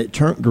 And it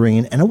turned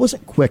green, and I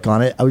wasn't quick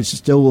on it. I was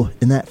still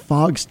in that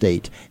fog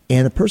state.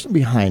 And the person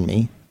behind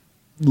me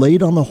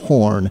laid on the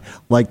horn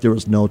like there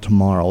was no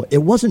tomorrow. It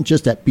wasn't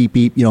just that beep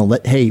beep,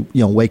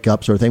 wake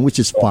up sort of thing, which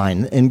is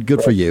fine and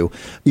good for you,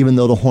 even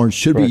though the horn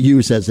should be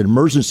used as an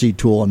emergency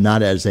tool and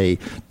not as a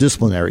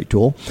disciplinary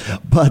tool.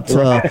 But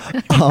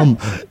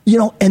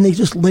and they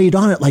just laid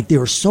on it like they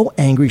were so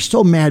angry,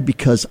 so mad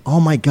because, oh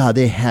my God,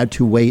 they had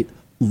to wait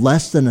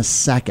less than a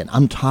second.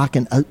 I'm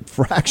talking a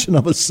fraction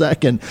of a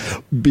second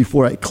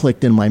before it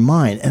clicked in my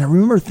mind. And I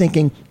remember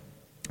thinking,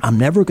 I'm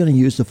never going to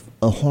use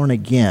a horn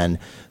again.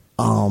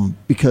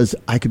 Because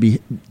I could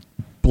be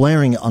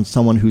blaring on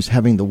someone who's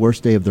having the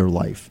worst day of their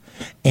life.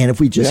 And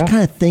if we just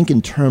kind of think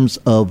in terms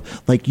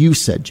of, like you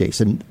said,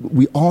 Jason,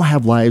 we all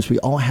have lives. We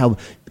all have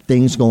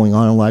things going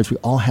on in our lives. We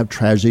all have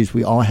tragedies.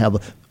 We all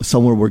have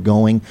somewhere we're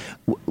going.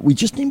 We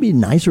just need to be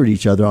nicer to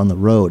each other on the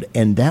road.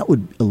 And that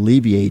would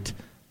alleviate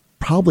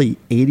probably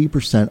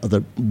 80% of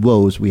the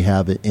woes we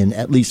have in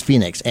at least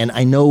Phoenix. And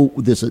I know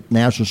this is a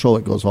national show.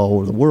 It goes all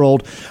over the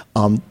world.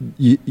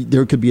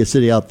 There could be a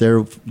city out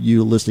there,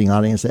 you listening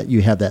audience, that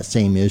you have that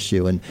same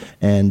issue.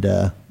 And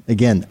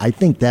again, I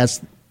think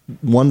that's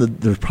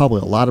there's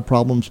probably a lot of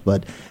problems,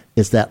 but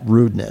it's that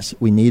rudeness.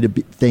 We need to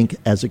think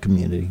as a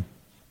community.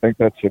 I think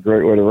that's a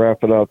great way to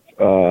wrap it up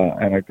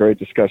and a great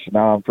discussion.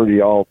 Now I'm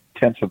pretty all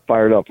tense and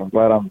fired up. I'm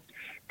glad I'm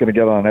going to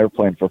get on an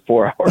airplane for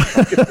 4 hours.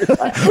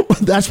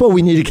 That's what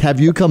we need to have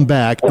you come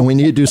back, and we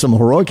need to do some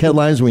heroic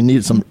headlines. We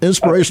need some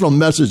inspirational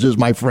messages,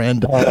 my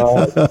friend.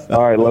 All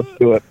right, let's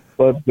do it.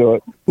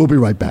 We'll be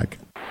right back.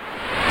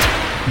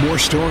 More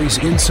stories,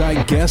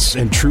 inside guests,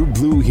 and true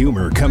blue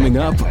humor coming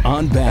up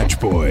on Badge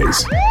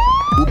Boys.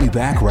 We'll be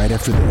back right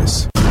after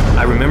this.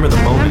 I remember the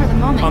moment.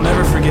 I'll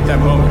never forget that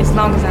moment. As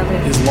long as I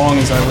live. As long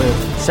as I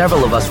live.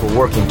 Several of us were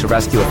working to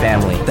rescue a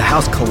family. The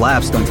house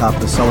collapsed on top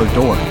of the cellar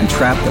door and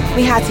trapped them.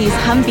 We had to use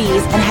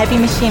Humvees and heavy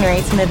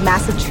machinery to move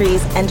massive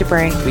trees and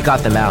debris. We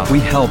got them out. We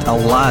helped a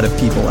lot of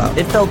people out.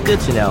 It felt good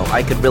to know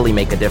I could really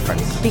make a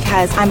difference.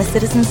 Because I'm a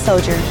citizen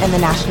soldier in the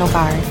National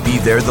Guard. Be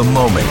there the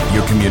moment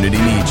your community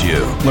needs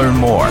you. Learn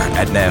more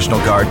at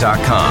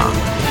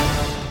NationalGuard.com.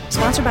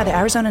 Sponsored by the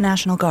Arizona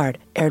National Guard.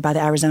 Aired by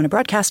the Arizona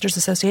Broadcasters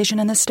Association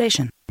and this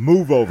station.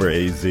 Move over,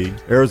 AZ.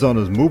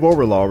 Arizona's move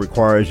over law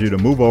requires you to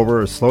move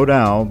over or slow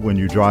down when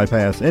you drive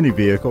past any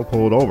vehicle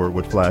pulled over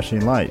with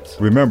flashing lights.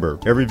 Remember,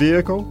 every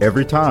vehicle,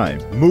 every time.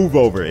 Move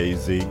over,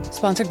 AZ.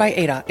 Sponsored by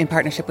ADA in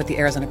partnership with the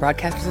Arizona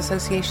Broadcasters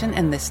Association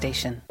and this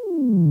station.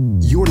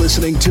 You're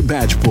listening to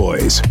Badge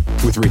Boys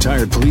with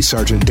retired Police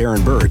Sergeant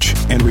Darren Birch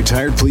and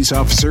retired police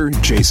officer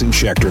Jason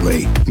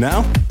Schechterly.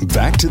 Now,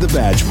 back to the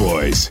Badge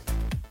Boys.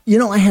 You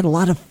know, I had a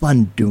lot of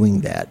fun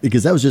doing that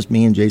because that was just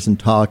me and Jason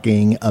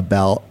talking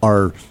about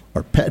our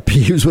pet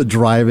peeves with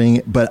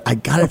driving. But I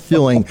got a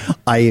feeling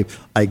I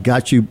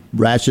got you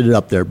ratcheted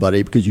up there,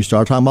 buddy, because you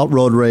started talking about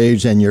road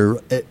rage and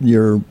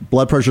your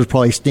blood pressure is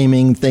probably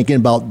steaming, thinking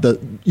about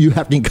you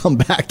having to come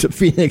back to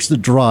Phoenix to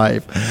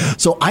drive.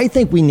 So I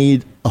think we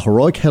need a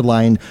heroic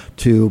headline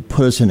to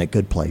put us in a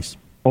good place.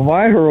 Well,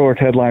 my heroic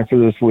headline for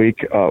this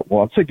week,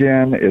 once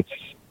again, it's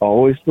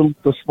always the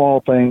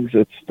small things.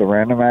 It's the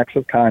random acts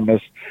of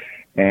kindness.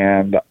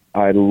 And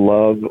I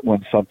love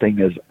when something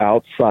is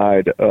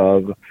outside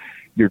of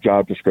your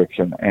job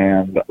description.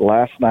 And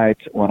last night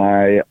when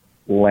I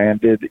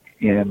landed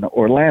in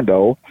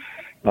Orlando,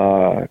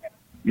 I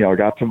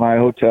got to my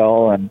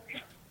hotel and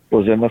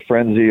was in the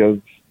frenzy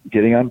of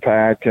getting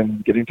unpacked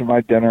and getting to my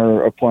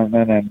dinner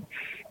appointment and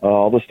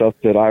all the stuff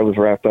that I was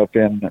wrapped up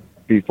in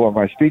before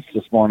my speech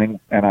this morning.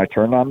 And I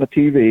turned on the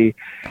TV,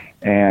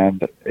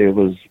 and it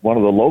was one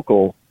of the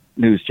local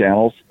news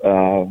channels,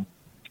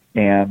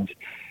 and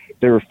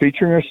they were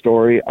featuring a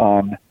story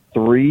on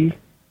 3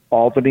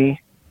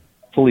 Albany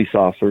police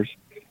officers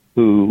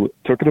who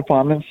took it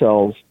upon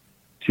themselves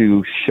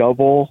to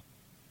shovel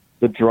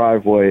the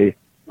driveway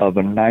of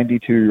a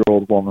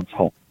 92-year-old woman's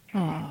home.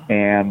 Aww.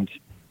 And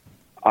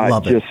I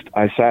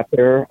sat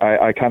there,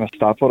 I kind of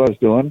stopped what I was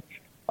doing.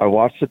 I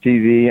watched the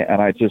TV,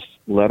 and I just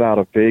let out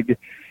a big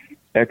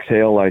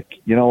exhale, like,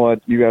 you know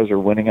what, you guys are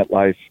winning at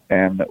life,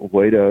 and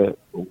way to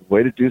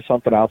do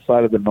something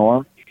outside of the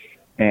norm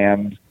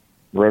and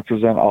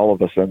represent all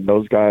of us. And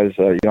those guys,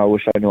 I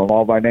wish I knew them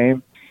all by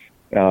name.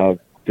 They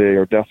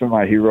are definitely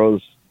my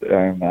heroes,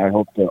 and I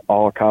hope that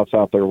all cops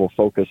out there will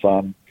focus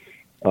on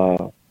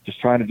just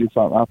trying to do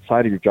something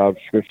outside of your job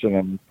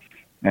description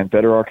and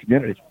better our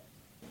community.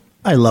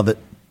 I love it.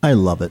 I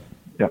love it.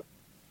 Yeah.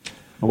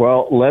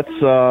 Well, let's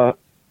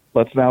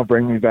now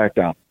bring me back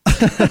down.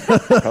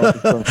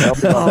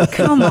 Oh,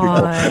 come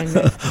on.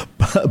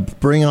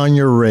 Bring on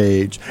your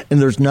rage.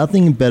 And there's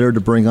nothing better to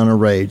bring on a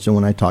rage than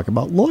when I talk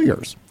about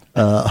lawyers.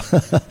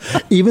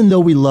 Even though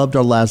we loved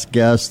our last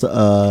guest,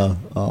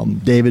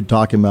 David,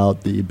 talking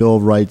about the Bill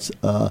of Rights,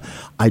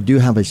 I do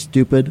have a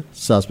stupid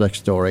suspect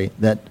story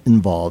that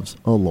involves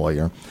a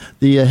lawyer.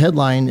 The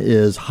headline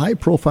is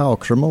high-profile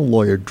criminal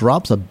lawyer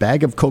drops a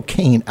bag of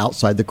cocaine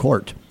outside the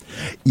court.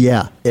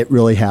 Yeah, it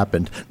really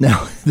happened.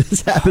 Now,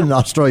 this happened in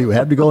Australia. We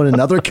had to go in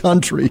another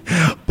country.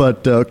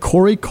 But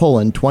Corey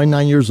Cullen,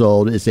 29 years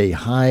old, is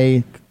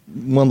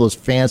one of those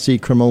fancy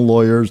criminal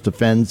lawyers,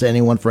 defends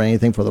anyone for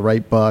anything for the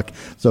right buck.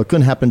 So it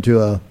couldn't happen to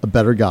a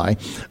better guy.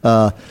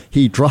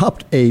 He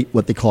dropped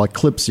what they call a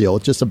clip seal,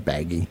 just a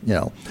baggie,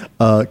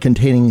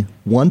 containing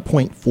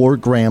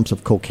 1.4 grams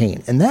of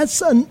cocaine. And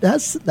that's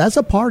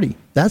a party.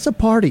 That's a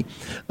party.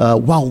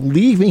 While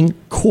leaving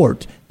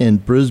court in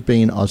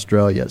Brisbane,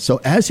 Australia. So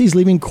as he's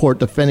leaving court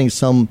defending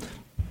some,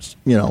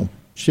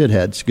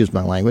 shithead, excuse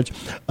my language,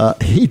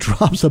 he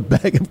drops a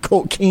bag of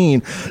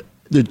cocaine.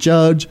 The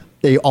judge,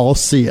 they all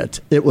see it.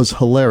 It was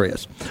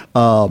hilarious.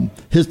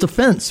 His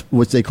defense,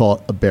 which they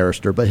call a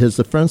barrister, but his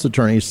defense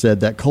attorney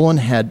said that Cullen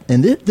had,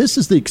 and this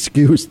is the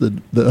excuse the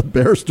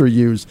barrister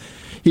used,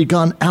 he'd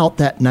gone out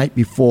that night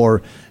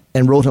before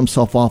and wrote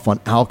himself off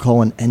on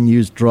alcohol and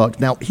used drugs.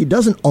 Now, he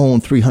doesn't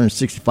own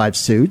 365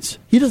 suits.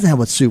 He doesn't have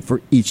a suit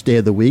for each day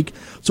of the week.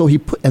 So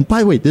and by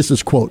the way, this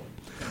is quote,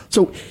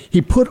 so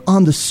he put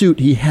on the suit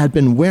he had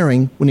been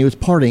wearing when he was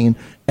partying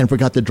and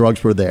forgot the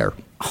drugs were there.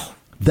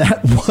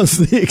 That was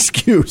the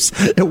excuse.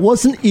 It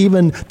wasn't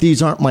even,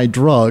 these aren't my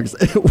drugs.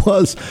 It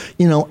was,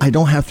 I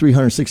don't have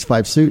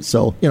 365 suits,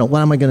 so,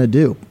 what am I going to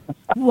do?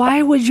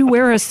 Why would you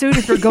wear a suit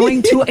if you're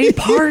going to a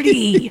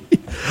party?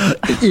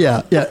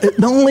 Yeah.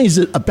 Not only is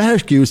it a bad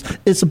excuse,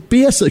 it's a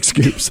BS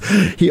excuse.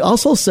 He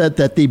also said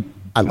that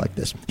I like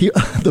this.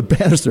 The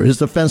barrister, his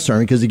defense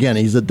attorney, because again,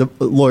 he's a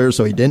lawyer,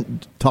 so he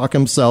didn't talk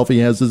himself. He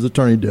has his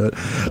attorney do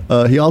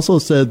it. He also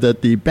said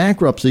that the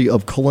bankruptcy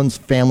of Cullen's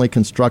family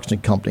construction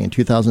company in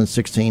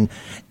 2016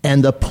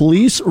 and the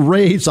police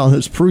raids on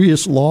his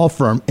previous law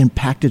firm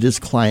impacted his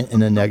client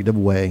in a negative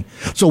way.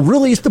 So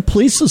really, it's the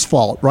police's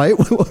fault, right?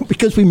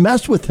 Because we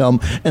messed with him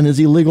and his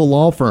illegal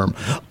law firm.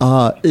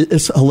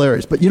 It's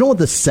hilarious. But you know what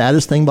the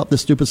saddest thing about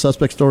this stupid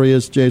suspect story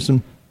is,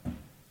 Jason?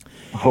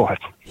 What?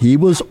 He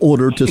was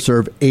ordered to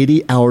serve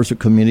 80 hours of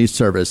community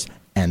service,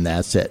 and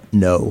that's it.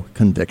 No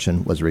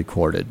conviction was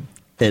recorded.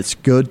 It's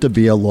good to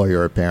be a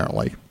lawyer,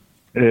 apparently.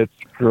 It's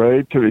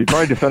great to be. He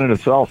probably defended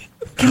himself.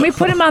 Can we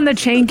put him on the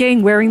chain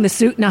gang wearing the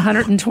suit in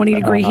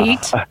 120-degree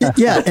heat?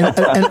 Yeah,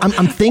 and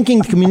I'm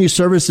thinking community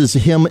service is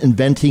him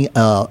inventing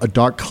a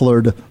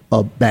dark-colored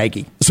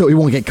baggie, so he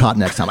won't get caught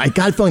next time. I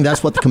got a feeling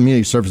that's what the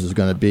community service is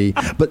going to be.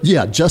 But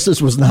yeah,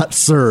 justice was not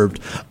served.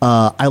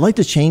 I like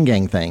the chain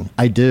gang thing.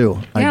 I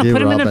do. Yeah,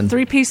 put him Robin. in a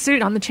three-piece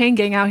suit on the chain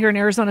gang out here in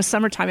Arizona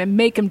summertime and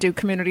make him do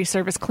community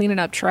service cleaning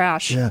up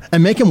trash. Yeah,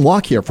 and make him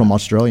walk here from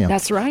Australia.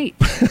 That's right.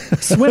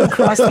 Swim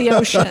across the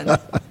ocean.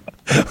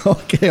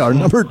 Okay, our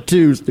number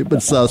 2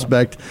 stupid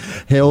suspect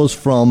hails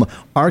from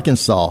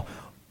Arkansas.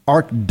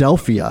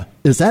 Arkadelphia.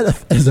 Is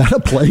that a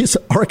place?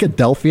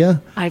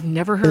 Arkadelphia? I've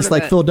never heard of it. It's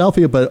like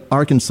Philadelphia, but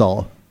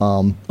Arkansas.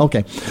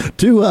 Okay.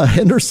 2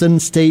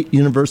 Henderson State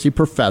University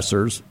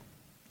professors,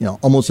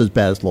 almost as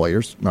bad as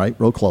lawyers, right?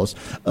 Real close.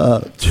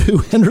 2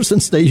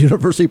 Henderson State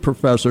University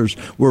professors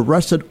were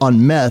arrested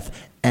on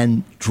meth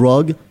and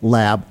drug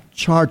lab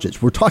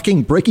charges. We're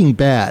talking Breaking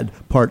Bad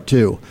Part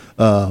 2.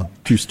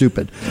 Too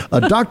stupid.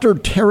 Dr.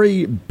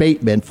 Terry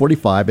Bateman,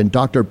 45, and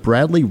Dr.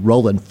 Bradley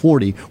Rowland,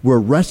 40, were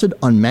arrested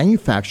on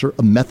manufacture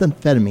of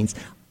methamphetamines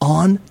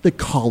on the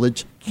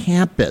college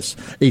campus.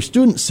 A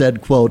student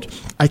said, quote,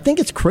 "I think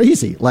it's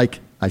crazy.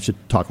 I should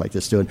talk like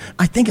this student.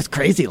 I think it's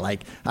crazy.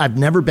 I've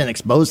never been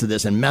exposed to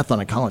this and meth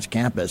on a college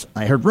campus.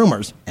 I heard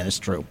rumors, and it's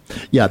true."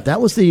 Yeah, that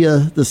was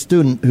the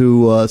student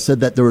who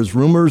said that there was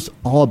rumors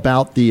all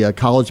about the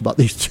college about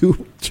these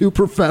two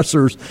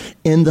professors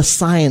in the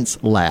science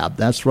lab.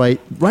 That's right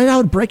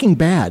out of Breaking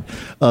Bad.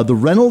 The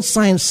Reynolds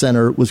Science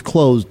Center was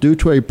closed due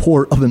to a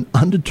report of an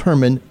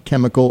undetermined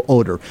chemical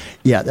odor.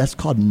 Yeah, that's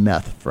called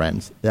meth,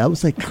 friends. That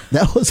was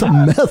a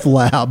meth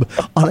lab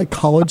on a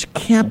college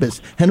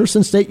campus,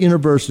 Henderson State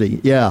University.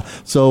 Yeah.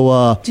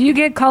 So, do you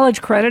get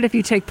college credit if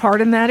you take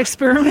part in that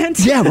experiment?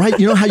 Yeah, right.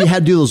 You know how you had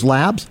to do those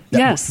labs?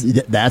 Yes.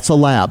 That's a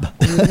lab.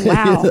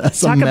 Wow.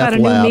 Talk about a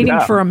new meaning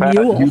for a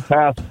mule.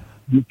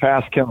 You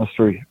passed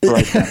chemistry.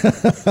 Right.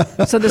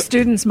 So the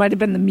students might have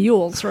been the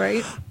mules,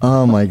 right?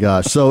 Oh, my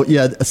gosh. So,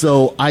 yeah.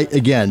 So,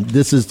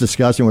 this is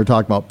disgusting. We're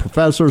talking about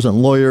professors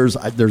and lawyers.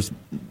 There's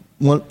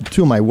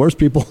 2 of my worst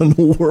people in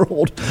the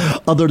world,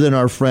 other than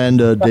our friend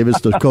David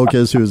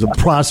Stokokis, who's a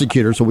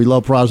prosecutor. So we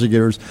love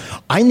prosecutors.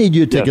 I need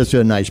you to take us to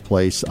a nice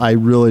place. I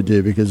really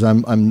do, because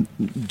I'm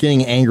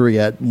getting angry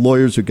at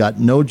lawyers who got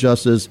no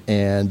justice,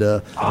 and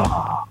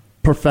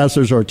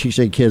professors or teach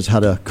their kids how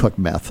to cook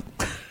meth?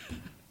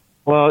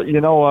 Well, you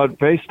know what?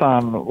 Based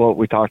on what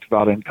we talked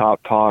about in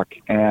Cop Talk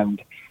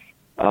and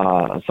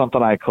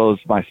something I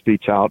closed my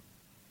speech out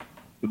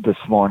this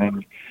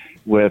morning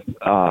with,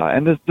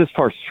 and this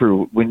part's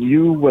true. When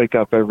you wake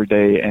up every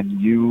day and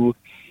you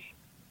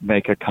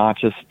make a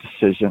conscious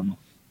decision,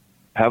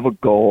 have a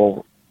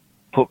goal,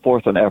 put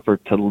forth an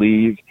effort to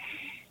leave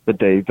the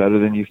day better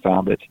than you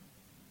found it,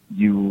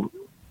 you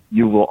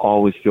will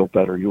always feel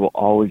better. You will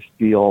always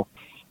feel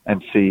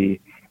and see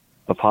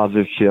a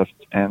positive shift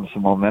and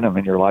some momentum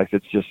in your life.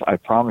 It's just, I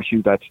promise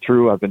you that's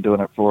true. I've been doing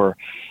it for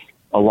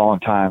a long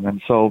time.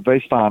 And so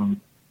based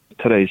on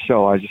today's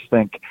show, I just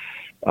think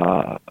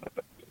no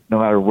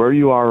matter where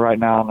you are right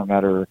now, no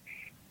matter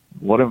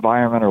what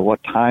environment or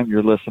what time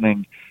you're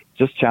listening,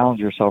 just challenge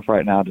yourself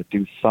right now to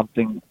do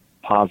something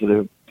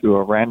positive, do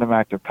a random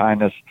act of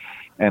kindness,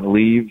 and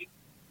leave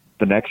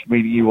the next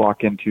meeting you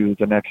walk into,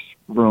 the next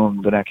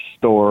room, the next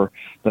store,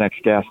 the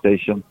next gas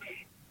station,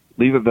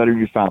 leave it better than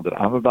you found it.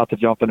 I'm about to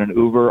jump in an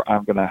Uber.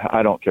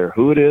 I don't care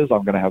who it is.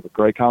 I'm going to have a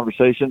great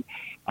conversation.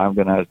 I'm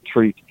going to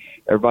treat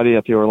everybody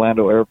at the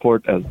Orlando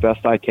airport as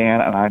best I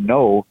can. And I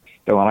know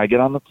that when I get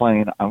on the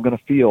plane, I'm going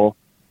to feel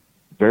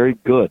very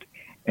good.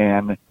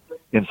 And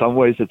in some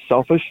ways it's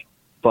selfish,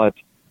 but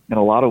in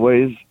a lot of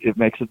ways it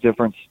makes a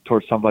difference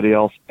towards somebody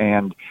else.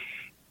 And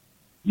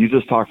you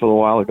just talked a little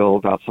while ago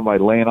about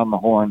somebody laying on the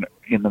horn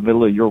in the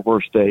middle of your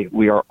worst day.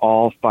 We are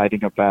all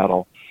fighting a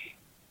battle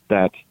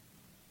that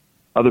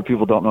other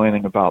people don't know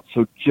anything about.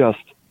 So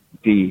just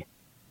be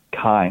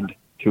kind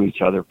to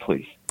each other,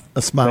 please.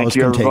 A smile is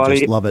contagious.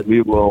 Everybody. Love it.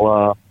 We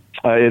will.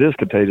 It is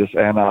contagious,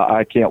 and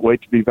I can't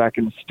wait to be back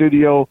in the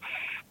studio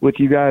with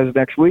you guys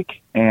next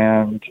week.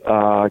 And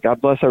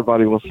God bless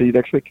everybody. We'll see you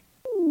next week.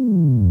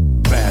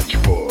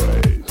 Badge Boys.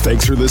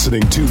 Thanks for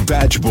listening to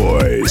Badge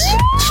Boys.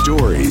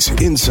 Stories,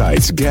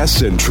 insights,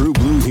 guests, and true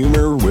blue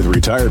humor with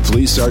retired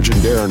Police Sergeant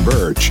Darren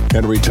Birch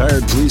and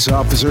retired Police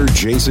Officer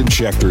Jason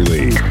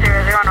Schechterly.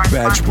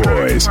 Badge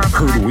Boys,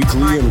 heard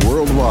weekly and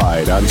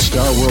worldwide on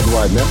Star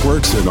Worldwide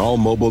Networks and all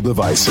mobile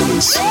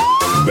devices.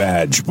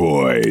 Badge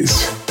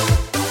Boys.